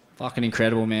 Fucking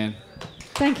incredible, man.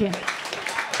 Thank you.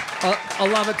 I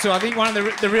love it too. I think one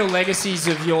of the real legacies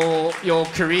of your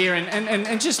career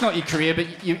and just not your career,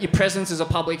 but your presence as a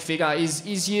public figure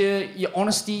is your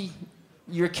honesty,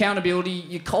 your accountability,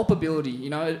 your culpability.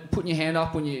 You know, putting your hand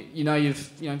up when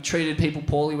you've treated people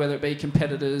poorly, whether it be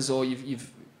competitors or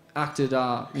you've acted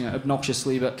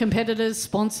obnoxiously, but competitors,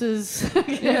 sponsors,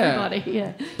 everybody,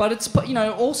 yeah. But it's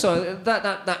also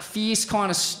that fierce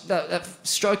kind of that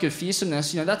stroke of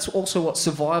fearsomeness. That's also what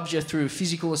survives you through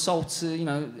physical assaults.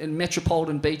 In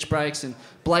metropolitan beach breaks and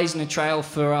blazing a trail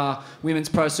for women's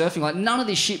pro surfing. Like none of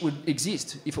this shit would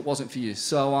exist if it wasn't for you.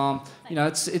 So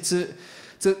it's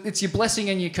your blessing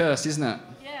and your curse, isn't it?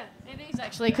 It is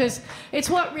actually, because it's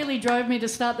what really drove me to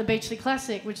start the Beachley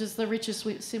Classic, which is the richest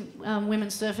women's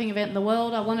surfing event in the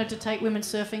world. I wanted to take women's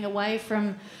surfing away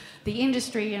from the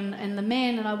industry and the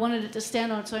men, and I wanted it to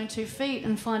stand on its own 2 feet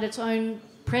and find its own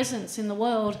presence in the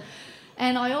world.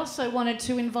 And I also wanted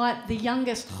to invite the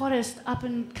youngest, hottest,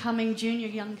 up-and-coming junior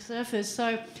young surfers.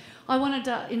 So I wanted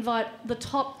to invite the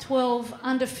top 12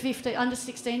 under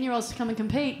 16-year-olds to come and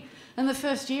compete. And the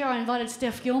first year I invited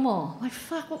Steph Gilmore. Like,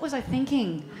 fuck, what was I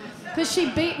thinking? Because she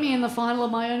beat me in the final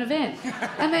of my own event.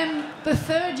 And then the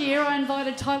third year I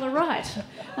invited Tyler Wright.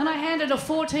 And I handed a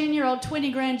 14-year-old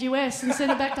 20 grand US and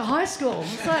sent her back to high school.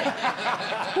 It's like,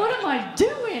 what am I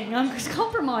doing? I'm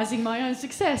compromising my own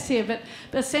success here. But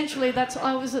essentially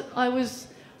I was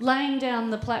laying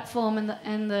down the platform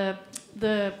and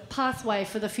the pathway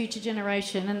for the future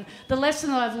generation. And the lesson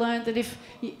that I've learned that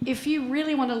if you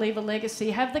really want to leave a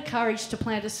legacy, have the courage to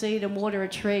plant a seed and water a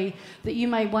tree that you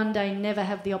may one day never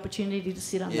have the opportunity to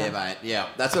sit under. Yeah, mate. Yeah,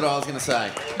 that's what I was going to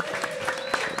say.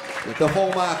 The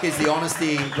hallmark is the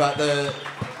honesty, but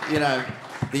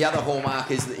the other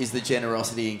hallmark is the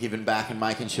generosity and giving back and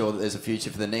making sure that there's a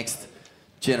future for the next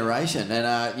generation.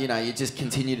 And you just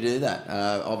continue to do that.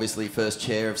 Obviously, first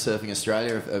chair of Surfing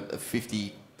Australia, a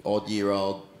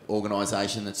 50-odd-year-old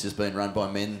organisation that's just been run by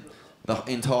men the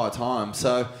entire time.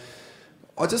 So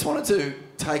I just wanted to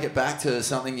take it back to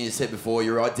something you said before,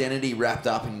 your identity wrapped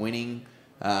up in winning,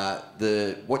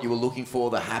 what you were looking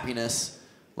for, the happiness.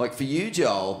 Like for you,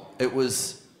 Joel, it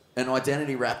was an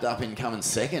identity wrapped up in coming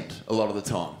second a lot of the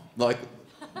time. Like,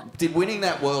 did winning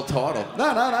that world title...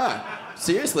 No.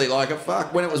 Seriously,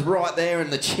 fuck, when it was right there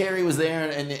and the cherry was there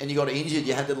and you got injured,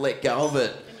 you had to let go of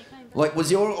it. Like,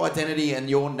 was your identity and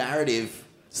your narrative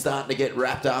starting to get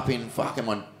wrapped up in, fuck, am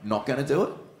I not going to do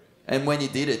it? And when you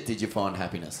did it, did you find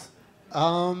happiness?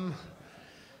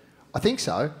 I think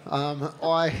so.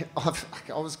 I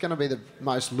was going to be the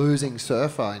most losing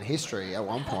surfer in history at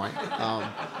one point.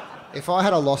 If I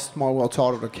had lost my world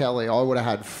title to Kelly, I would have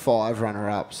had 5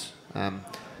 runner-ups. And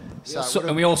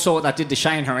we all saw what that did to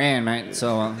Shane Horan, mate.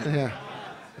 So yeah,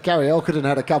 Gary Elkerton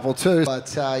had a couple too.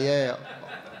 But yeah,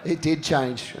 it did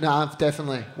change. No,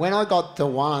 definitely. When I got the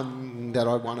one that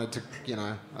I wanted to,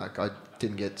 I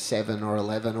didn't get 7 or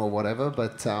 11 or whatever,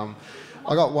 but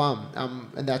I got 1,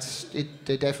 and that's it.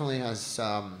 It definitely has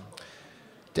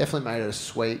definitely made it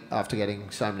sweet after getting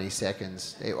so many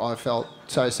seconds. I felt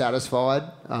so satisfied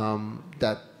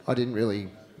that I didn't really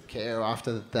care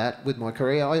after that with my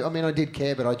career. I mean, I did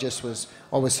care, but I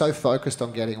was so focused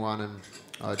on getting one, and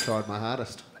I tried my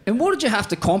hardest. And what did you have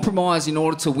to compromise in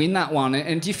order to win that one?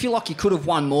 And do you feel like you could have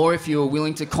won more if you were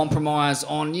willing to compromise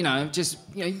on,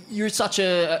 you're such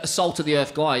a salt of the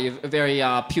earth guy. You're a very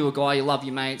pure guy. You love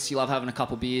your mates. You love having a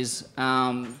couple of beers.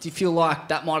 Do you feel like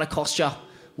that might have cost you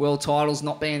world titles,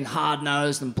 not being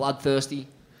hard-nosed and bloodthirsty?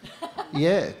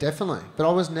 Yeah, definitely. But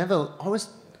I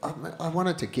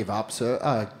wanted to give up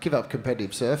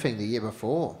competitive surfing the year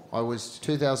before.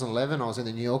 2011, I was in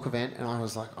the New York event and I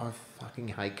was like, I fucking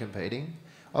hate competing.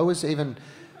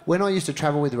 When I used to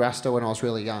travel with Rasta when I was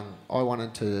really young, I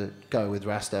wanted to go with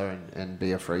Rasta and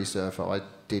be a free surfer. I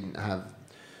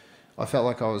felt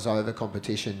like I was over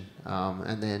competition,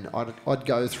 and then I'd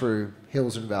go through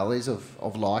hills and valleys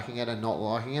of liking it and not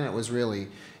liking it. It was really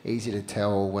easy to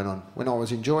tell when I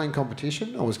was enjoying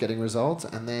competition, I was getting results,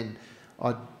 and then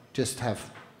I'd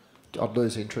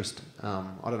lose interest. I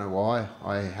don't know why.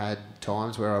 I had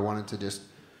times where I wanted to just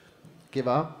give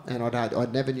up, and I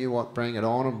never knew what bring it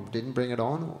on and didn't bring it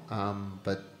on.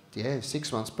 But yeah,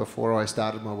 6 months before I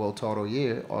started my world title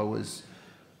year, I was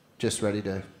just ready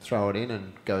to throw it in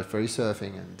and go free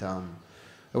surfing. And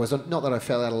it was not that I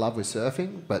fell out of love with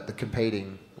surfing, but the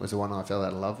competing was the one I fell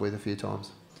out of love with a few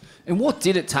times. And what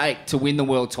did it take to win the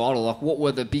world title? Like, what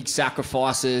were the big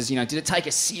sacrifices? Did it take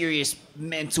a serious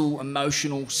mental,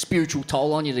 emotional, spiritual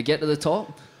toll on you to get to the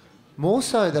top? More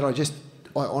so that I just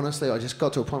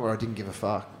got to a point where I didn't give a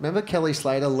fuck. Remember Kelly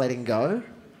Slater letting go?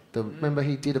 Remember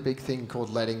he did a big thing called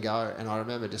letting go, and I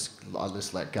remember I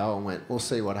just let go and went, we'll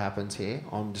see what happens here.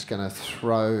 I'm just going to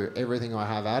throw everything I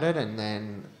have at it, and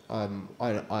then I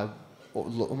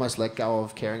almost let go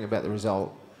of caring about the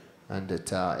result, and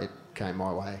it came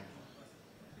my way.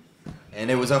 And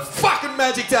it was a fucking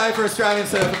magic day for Australian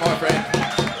surfing, my friend.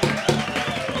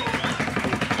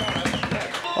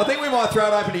 I think we might throw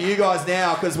it open to you guys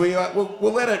now, because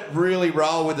we'll let it really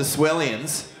roll with the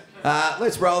Swellians.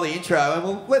 Let's roll the intro,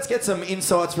 and let's get some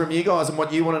insights from you guys and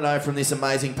what you want to know from this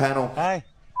amazing panel. Hey.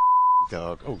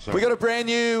 Dog. Oh, sorry. We got a brand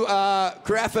new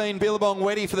graphene Billabong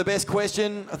Weddy for the best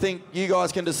question. I think you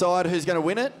guys can decide who's going to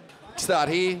win it. Start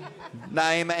here.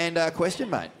 Name and question,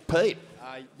 mate. Pete.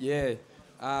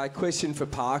 Question for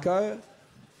Parko.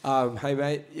 Hey,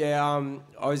 mate.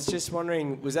 I was just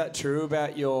wondering, was that true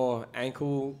about your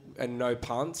ankle and no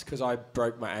punts? Because I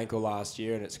broke my ankle last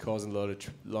year and it's causing a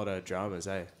lot of dramas,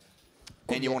 eh?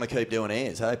 And you want to keep doing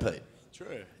airs, hey, Pete?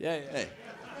 True. Yeah.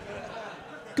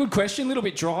 Good question. A little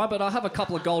bit dry, but I have a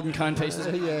couple of golden cone pieces.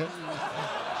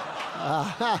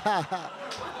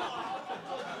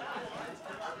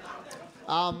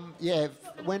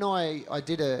 When I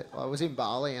was in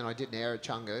Bali and I did an air at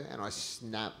Chungu and I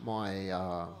snapped my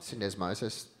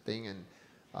syndesmosis thing, and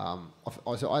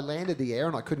I landed the air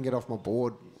and I couldn't get off my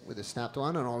board with a snapped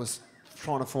one, and I was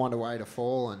trying to find a way to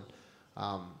fall, and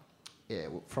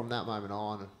from that moment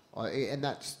on, and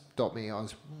that stopped me. I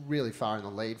was really far in the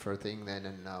lead for a thing then,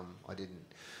 and I didn't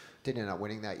end up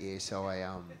winning that year. So I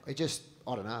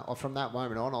don't know. From that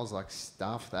moment on, I was like,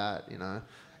 stuff that,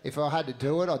 If I had to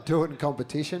do it, I'd do it in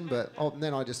competition, but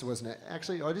then I just wasn't...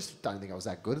 Actually, I just don't think I was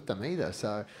that good at them either,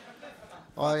 so...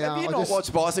 Have you not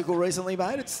watched Bicycle recently,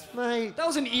 mate? Mate... That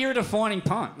was an era-defining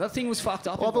punt. That thing was fucked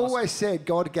up. I've always said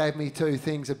God gave me two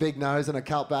things, a big nose and a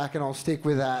cut back, and I'll stick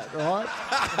with that, right?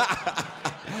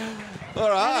 All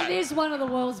right. And it is one of the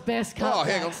world's best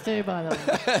cutbacks too, by the way.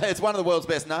 It's one of the world's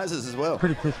best noses as well.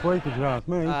 Pretty crisp week, if you ask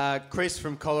me. Chris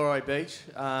from Colorado Beach.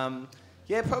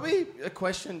 Probably a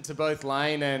question to both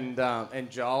Lane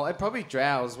and Joel, and probably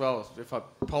Drow as well.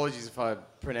 Apologies if I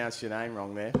pronounced your name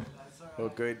wrong there. All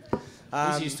good.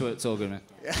 He's used to it. It's all good, mate.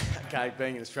 Okay,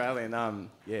 being an Australian,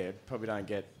 probably don't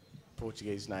get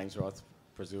Portuguese names right,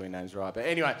 Brazilian names right. But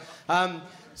anyway,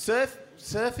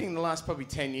 surfing the last probably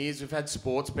 10 years, we've had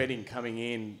sports betting coming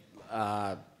in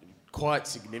quite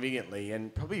significantly,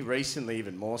 and probably recently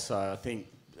even more so. I think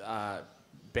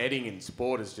betting in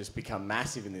sport has just become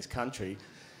massive in this country.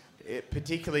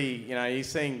 Particularly, you're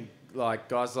seeing like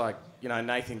guys like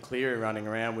Nathan Cleary running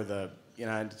around with a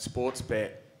sports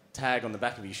bet tag on the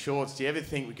back of his shorts. Do you ever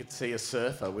think we could see a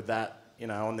surfer with that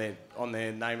on their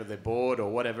name of their board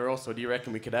or whatever else? Or do you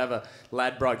reckon we could have a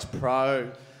Ladbrokes Pro,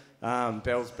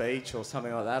 Bells Beach or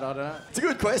something like that? I don't know. It's a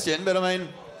good question, but I mean,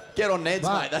 get on Ned's,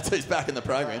 mate. That's who's back in the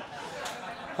program.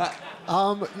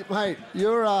 Mate,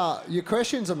 your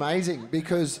question's amazing,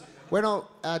 because when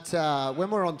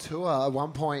we're on tour at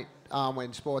one point,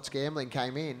 when sports gambling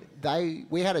came in,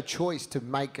 we had a choice to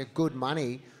make a good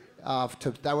money.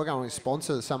 They were going to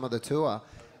sponsor some of the tour,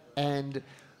 and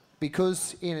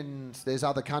because there's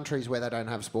other countries where they don't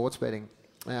have sports betting,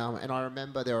 and I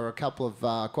remember there were a couple of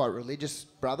quite religious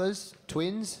brothers,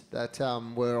 twins, that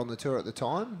were on the tour at the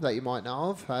time that you might know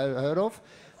of, heard of.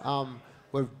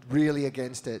 were really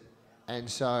against it. And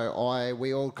so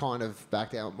we all kind of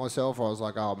backed out. Myself, I was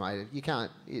like, oh, mate, you can't,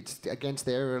 it's against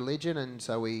their religion, and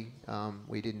so we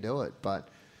didn't do it. But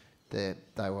there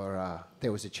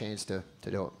was a chance to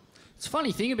do it. It's a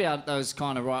funny thing about those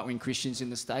kind of right-wing Christians in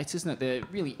the States, isn't it? They're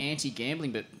really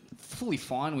anti-gambling, but fully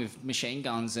fine with machine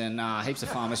guns and heaps of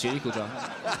pharmaceutical drugs.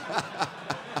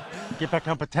 Get back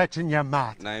on protection, you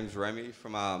mutt. Name's Remy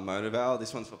from Motorval.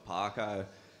 This one's for Parko.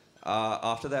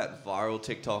 After that viral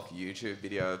TikTok YouTube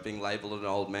video of being labelled an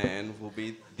old man, will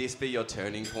this be your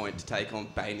turning point to take on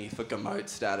Bainey for Gamote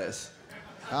status?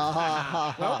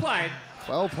 Well played.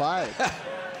 Well played.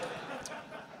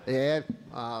 Yeah.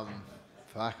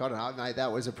 Fuck, I don't know, mate.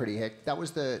 That was a pretty That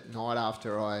was the night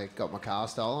after I got my car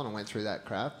stolen. I went through that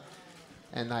crap,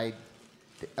 and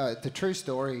the true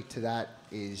story to that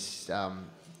is.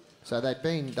 So they'd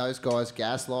been, those guys,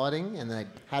 gaslighting, and they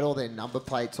had all their number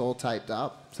plates all taped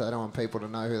up so they don't want people to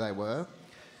know who they were.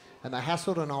 And they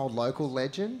hassled an old local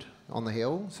legend on the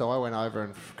hill, so I went over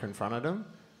and confronted them.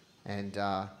 And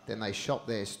then they shopped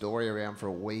their story around for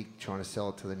a week trying to sell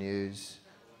it to the news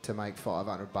to make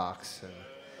 $500.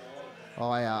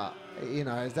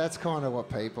 And that's kind of what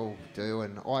people do.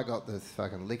 And I got the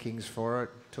fucking lickings for it,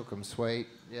 took them sweet.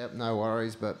 Yep, no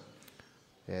worries, but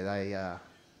yeah,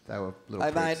 they were little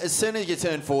Hey, mate, as soon as you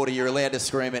turn 40, you're allowed to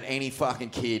scream at any fucking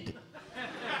kid.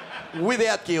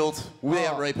 Without guilt,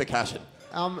 without repercussion.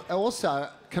 Also,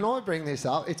 can I bring this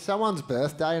up? It's someone's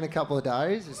birthday in a couple of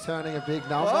days. It's turning a big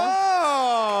number.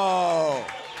 Oh!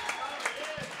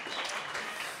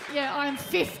 Yeah, I'm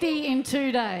 50 in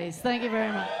 2 days. Thank you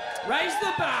very much. Raise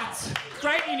the bat.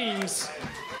 Great innings.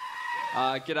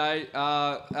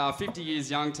 G'day. 50 years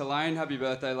young to Lane. Happy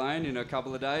birthday, Lane, in a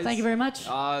couple of days. Thank you very much.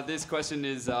 This question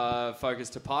is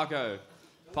focused to Parko.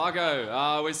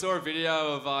 Parko, we saw a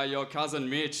video of your cousin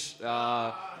Mitch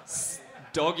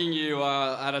dogging you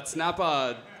at a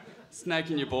snapper,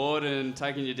 snaking your board and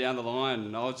taking you down the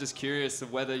line. I was just curious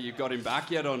of whether you got him back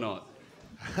yet or not.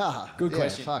 Good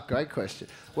question. Fuck, great question.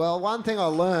 Well, one thing I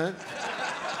learned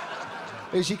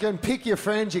is you can pick your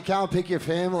friends, you can't pick your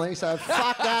family, so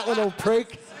fuck that little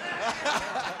prick.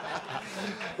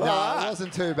 No, it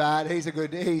wasn't too bad.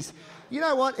 You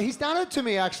know what? He's done it to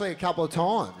me actually a couple of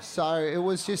times, so it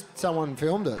was just someone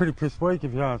filmed it. Pretty piss weak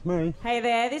if you ask me. Hey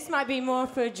there, this might be more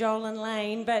for Joel and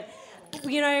Lane, but,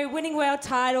 winning world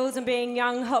titles and being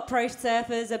young, hot pro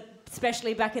surfers,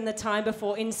 especially back in the time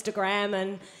before Instagram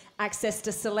and access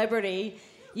to celebrity,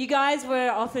 you guys were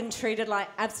often treated like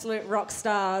absolute rock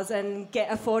stars and get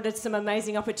afforded some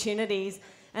amazing opportunities.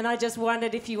 And I just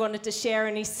wondered if you wanted to share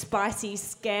any spicy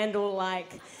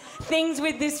scandal-like things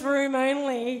with this room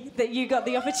only that you got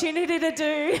the opportunity to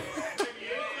do.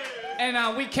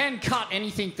 And we can cut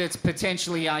anything that's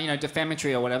potentially,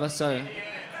 defamatory or whatever, so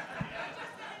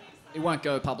it won't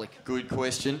go public. Good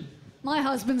question. My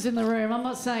husband's in the room. I'm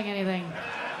not saying anything.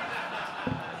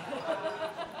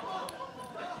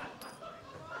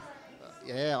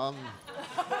 Yeah,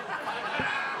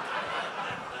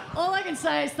 All I can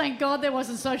say is thank God there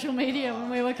wasn't social media when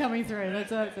we were coming through.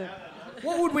 That's it.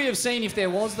 What would we have seen if there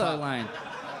was, though, Lane?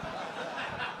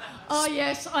 Oh,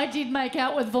 yes, I did make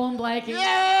out with Vaughan Blakey.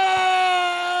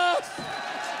 Yes!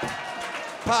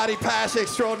 Party pass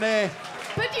extraordinaire.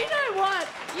 But you know what?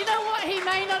 You know what he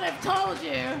may not have told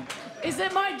you? Is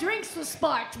that my drinks were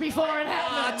spiked before it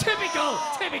happened.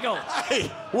 Typical. Hey,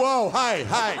 whoa, hey,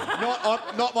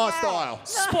 not my style.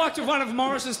 Spiked with one of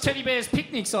Morris's teddy bear's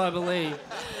picnics, I believe.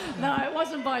 No, it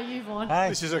wasn't by you, Vaughan.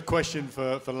 This is a question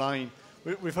for Lane.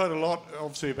 We've heard a lot,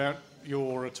 obviously, about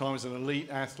your time as an elite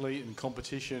athlete and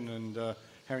competition and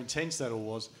how intense that all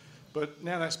was. But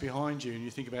now that's behind you and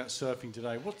you think about surfing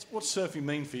today. What's surfing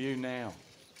mean for you now?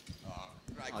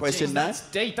 Great question, geez, Nate. That's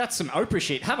deep. That's some Oprah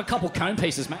shit. Have a couple cone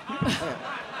pieces, mate.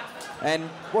 And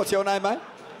what's your name, mate?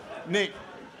 Nick.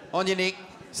 On your Nick.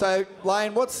 So,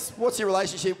 Lane, what's your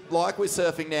relationship like with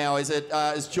surfing now? Is it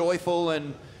as joyful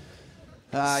and,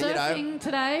 Surfing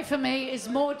today, for me, is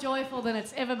more joyful than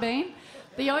it's ever been.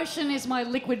 The ocean is my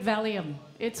liquid Valium.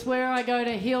 It's where I go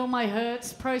to heal my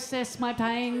hurts, process my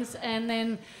pains, and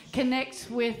then connect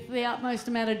with the utmost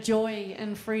amount of joy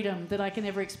and freedom that I can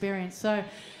ever experience. So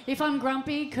if I'm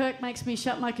grumpy, Kirk makes me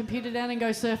shut my computer down and go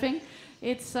surfing.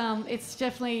 It's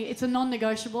definitely, it's a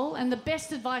non-negotiable. And the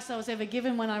best advice I was ever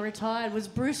given when I retired was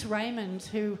Bruce Raymond,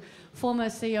 who, former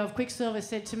CEO of Quicksilver,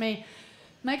 said to me,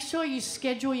 make sure you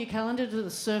schedule your calendar to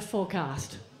the surf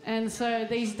forecast. And so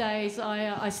these days,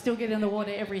 I still get in the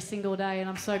water every single day, and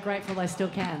I'm so grateful I still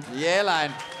can. Yeah,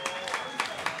 Lane.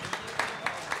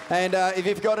 And if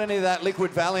you've got any of that liquid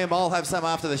Valium, I'll have some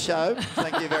after the show.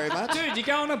 Thank you very much. Dude, you're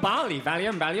going to Bali.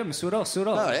 Valium, suro.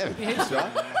 Oh, yeah. That's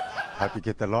right. Hope you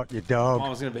get the lot, you dog. I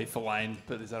was going to be for Lane,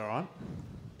 but is that all right?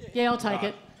 Yeah, I'll take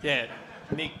it. Yeah.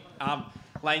 Nick,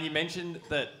 Lane, you mentioned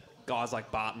that guys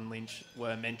like Barton Lynch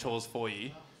were mentors for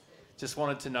you. Just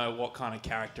wanted to know what kind of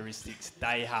characteristics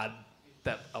they had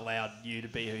that allowed you to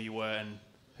be who you were, and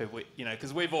who we,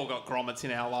 because we've all got grommets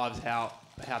in our lives. How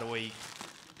do we,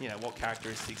 what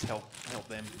characteristics help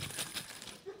them?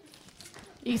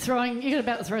 You're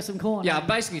about to throw some corn. Yeah, I'm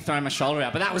basically throwing my shoulder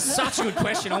out, but that was such a good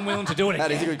question. I'm willing to do it again.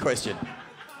 That is a good question.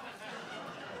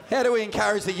 How do we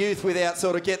encourage the youth without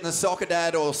sort of getting the soccer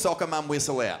dad or soccer mum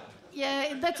whistle out?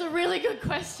 Yeah, that's a really good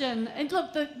question. And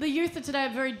look, the youth of today are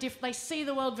very different. They see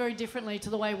the world very differently to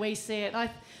the way we see it.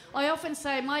 I often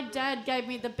say my dad gave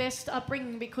me the best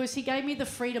upbringing because he gave me the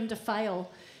freedom to fail.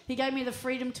 He gave me the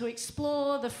freedom to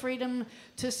explore, the freedom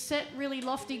to set really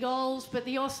lofty goals, but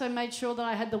he also made sure that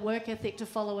I had the work ethic to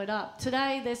follow it up.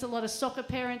 Today, there's a lot of soccer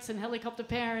parents and helicopter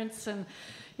parents and,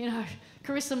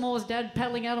 Carissa Moore's dad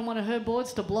paddling out on one of her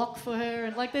boards to block for her.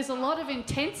 And, there's a lot of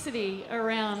intensity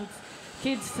around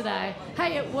kids today.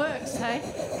 Hey, it works, hey?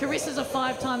 Carissa's a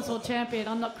 5-time world champion.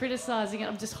 I'm not criticising it,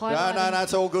 I'm just highlighting. No,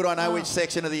 it's all good. I know which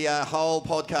section of the whole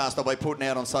podcast I'll be putting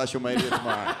out on social media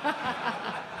tomorrow.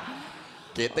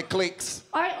 Get the clicks.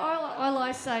 All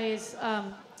I say is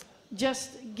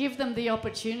just give them the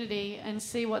opportunity and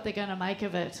see what they're going to make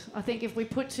of it. I think if we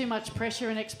put too much pressure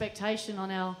and expectation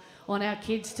on our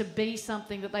kids to be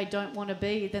something that they don't want to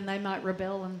be, then they might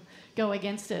rebel and go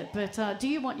against it. But do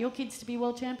you want your kids to be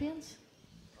world champions?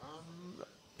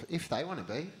 If they want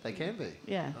to be, they can be.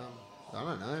 Yeah. I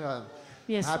don't know.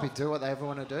 Yes. Happy to do what they ever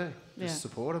want to do. Yeah. Just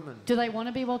support them. And do they want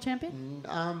to be world champion?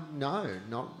 No,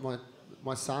 not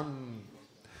my son.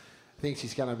 Thinks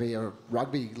he's going to be a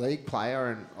rugby league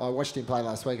player, and I watched him play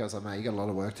last week. I was like, mate, you got a lot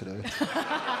of work to do.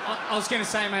 I was going to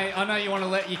say, mate, I know you want to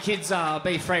let your kids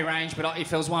be free range, but if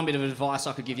there was one bit of advice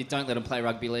I could give you, don't let them play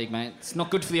rugby league, mate. It's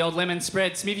not good for the old lemon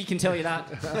spread. Smithy can tell you that.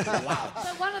 Wow.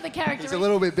 So one of the characteristics... He's a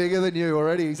little bit bigger than you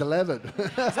already. He's 11.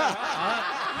 That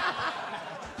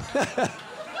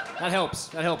helps.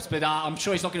 But I'm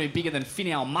sure he's not going to be bigger than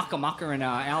Finau Mucka and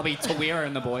Albie Tawira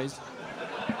and the boys.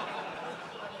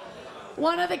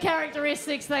 One of the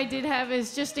characteristics they did have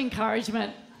is just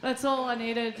encouragement. That's all I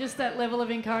needed, just that level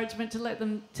of encouragement to let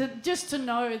them, to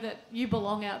know that you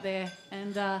belong out there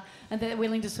and they're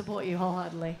willing to support you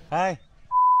wholeheartedly. Hey,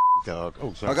 dog.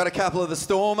 Oh, sorry. I got a couple of the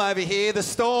Storm over here. The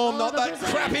Storm, not that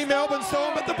crappy Melbourne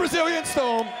Storm, but the Brazilian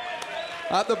Storm.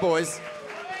 Up the boys.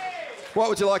 What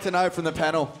would you like to know from the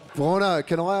panel? Borno,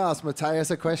 can I ask Mateus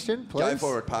a question, please? Go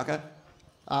for it, Parker.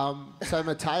 So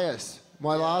Mateus,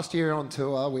 my last year on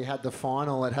tour, we had the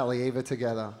final at Haleiwa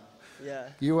together. Yeah.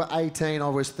 You were 18, I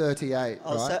was 38,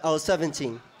 right? I was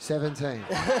 17. 17.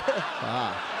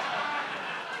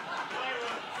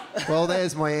 Well,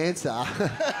 there's my answer.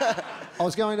 I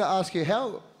was going to ask you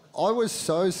I was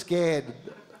so scared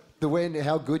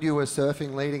how good you were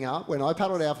surfing leading up. When I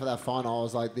paddled out for that final, I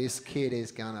was like, this kid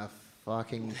is going to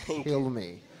fucking kill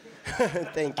me.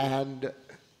 Thank you.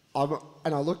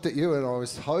 And I looked at you and I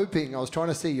was trying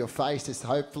to see your face, just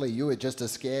hopefully you were just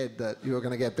as scared that you were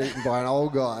going to get beaten by an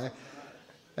old guy.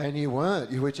 And you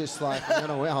weren't. You were just like,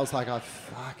 I was like, I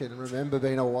fucking remember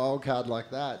being a wild card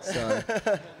like that. So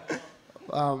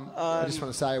I just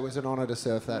want to say it was an honour to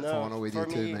surf that final with you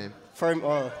too, man.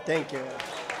 Thank you.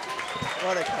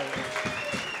 What a compliment.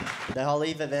 The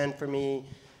Haleiwa event for me,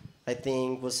 I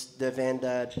think, was the event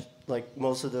that, like,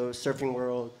 most of the surfing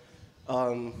world,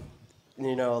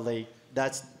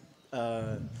 that's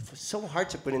so hard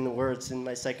to put in the words in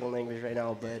my second language right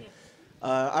now, but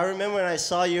I remember when I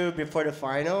saw you before the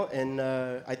final, and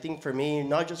I think for me,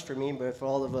 not just for me, but for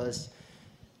all of us,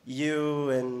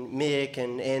 you and Mick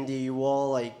and Andy, you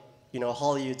all,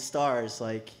 Hollywood stars.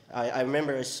 Like, I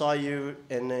remember I saw you,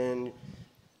 and then,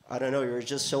 I don't know, you were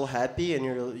just so happy, and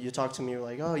you talked to me, you're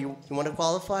like, oh, you want to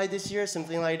qualify this year,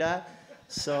 something like that?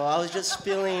 So I was just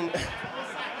feeling...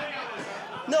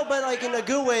 No, but like in a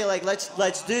good way, like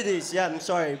let's do this. Yeah, I'm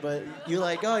sorry, but you're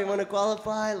like, oh, you want to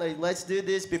qualify? Like, let's do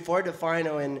this before the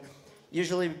final. And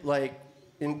usually, like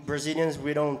in Brazilians,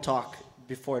 we don't talk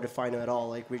before the final at all.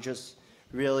 Like, we're just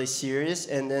really serious.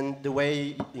 And then the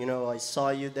way I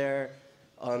saw you there,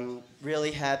 I'm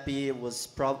really happy. It was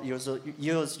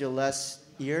your last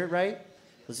year, right?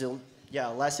 It was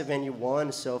last event you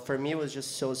won. So for me, it was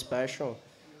just so special.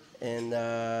 And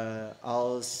I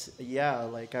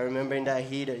remember in that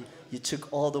heat, you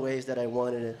took all the waves that I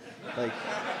wanted it.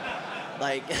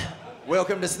 Like.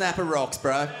 Welcome to Snapper Rocks,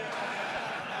 bro.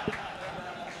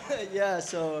 Yeah,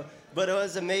 but it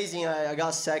was amazing. I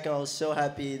got second. I was so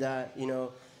happy that,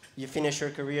 you finished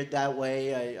your career that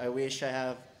way. I wish I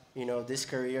have, this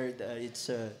career.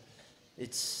 It's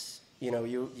you know,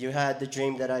 you had the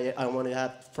dream that I want to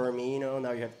have for me, you know.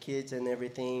 Now you have kids and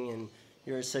everything, and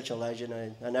you're such a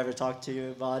legend. I never talked to you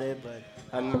about it, but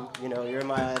you're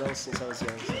my idol since I was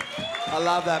young. So. I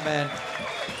love that, man.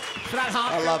 For that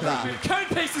heart. I love that. Cone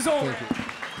pieces all.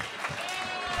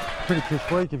 Pretty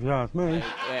pissed week if you ask me.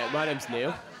 Yeah, my name's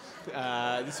Neil.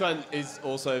 This one is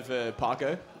also for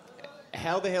Parko.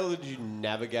 How the hell did you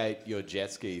navigate your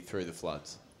jet ski through the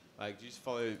floods? Like, did you just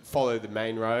follow the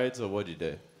main roads, or what did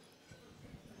you do?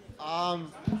 Yeah.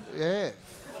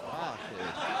 Fuck,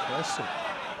 yeah. Question.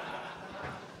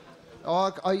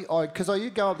 Because I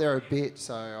used to go up there a bit,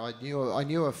 so I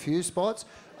knew a few spots.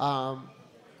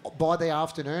 By the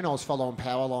afternoon, I was following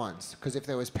power lines, because if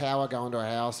there was power going to a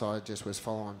house, I just was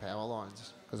following power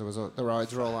lines, because the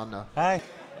roads were all under. Hey.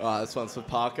 All right, this one's for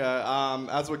Parko.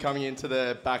 As we're coming into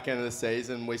the back end of the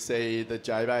season, we see the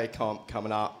J-Bay comp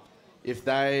coming up. If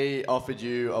they offered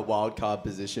you a wildcard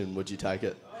position, would you take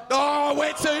it? Oh,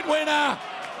 wetsuit winner!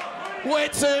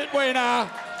 Wetsuit winner!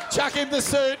 Chuck him the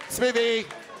suit, Smithy.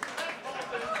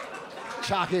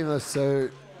 Chuck him the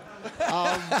suit.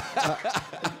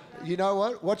 You know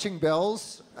what? Watching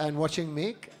Bells and watching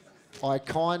Mick, I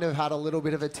kind of had a little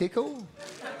bit of a tickle.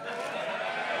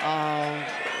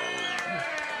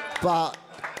 But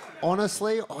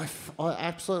honestly, I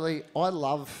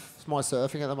love my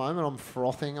surfing at the moment. I'm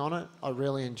frothing on it. I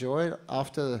really enjoy it.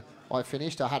 After I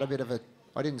finished, I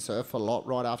didn't surf a lot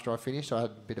right after I finished. I had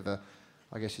a bit of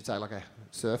I guess you'd say like a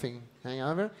surfing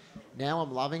hangover. Now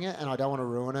I'm loving it, and I don't want to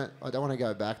ruin it. I don't want to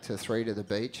go back to 3 to the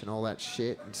beach and all that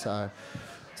shit. And so,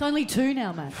 It's only 2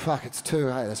 now, mate. fuck, it's 2.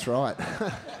 Hey, that's right.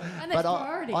 And that's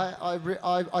priority.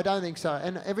 I don't think so.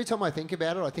 And every time I think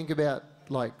about it, I think about,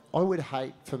 like, I would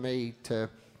hate for me to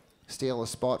steal a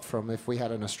spot from if we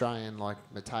had an Australian like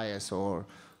Mateus, or,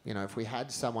 you know, if we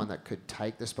had someone that could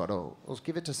take the spot, or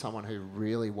give it to someone who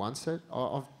really wants it.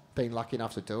 I've been lucky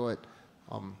enough to do it.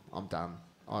 I'm done.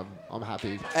 I'm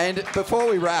happy. And before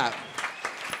we wrap,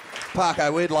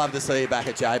 Parko, we'd love to see you back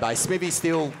at J-Bay. Smithy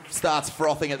still starts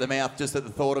frothing at the mouth just at the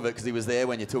thought of it, because he was there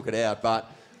when you took it out. But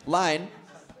Lane,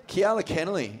 Keala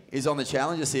Kennelly is on the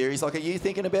Challenger Series. Like, are you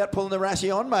thinking about pulling the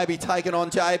Rashi on? Maybe taking on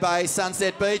J-Bay,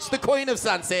 Sunset Beach, the Queen of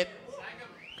Sunset?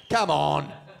 Come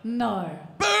on. No.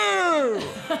 Boo!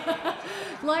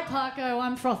 Like Parko,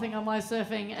 I'm frothing on my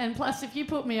surfing. And plus, if you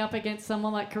put me up against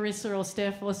someone like Carissa or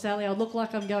Steph or Sally, I'll look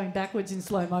like I'm going backwards in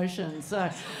slow motion. So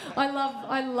I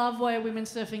love where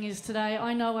women's surfing is today.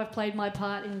 I know I've played my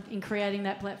part in creating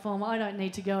that platform. I don't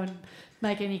need to go and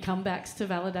make any comebacks to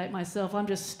validate myself. I'm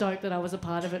just stoked that I was a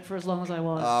part of it for as long as I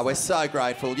was. Oh, we're so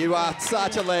grateful. You are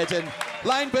such a legend.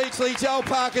 Lane Beachley, Joel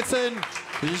Parkinson,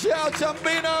 Joel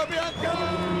Ciambino,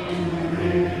 Bianco.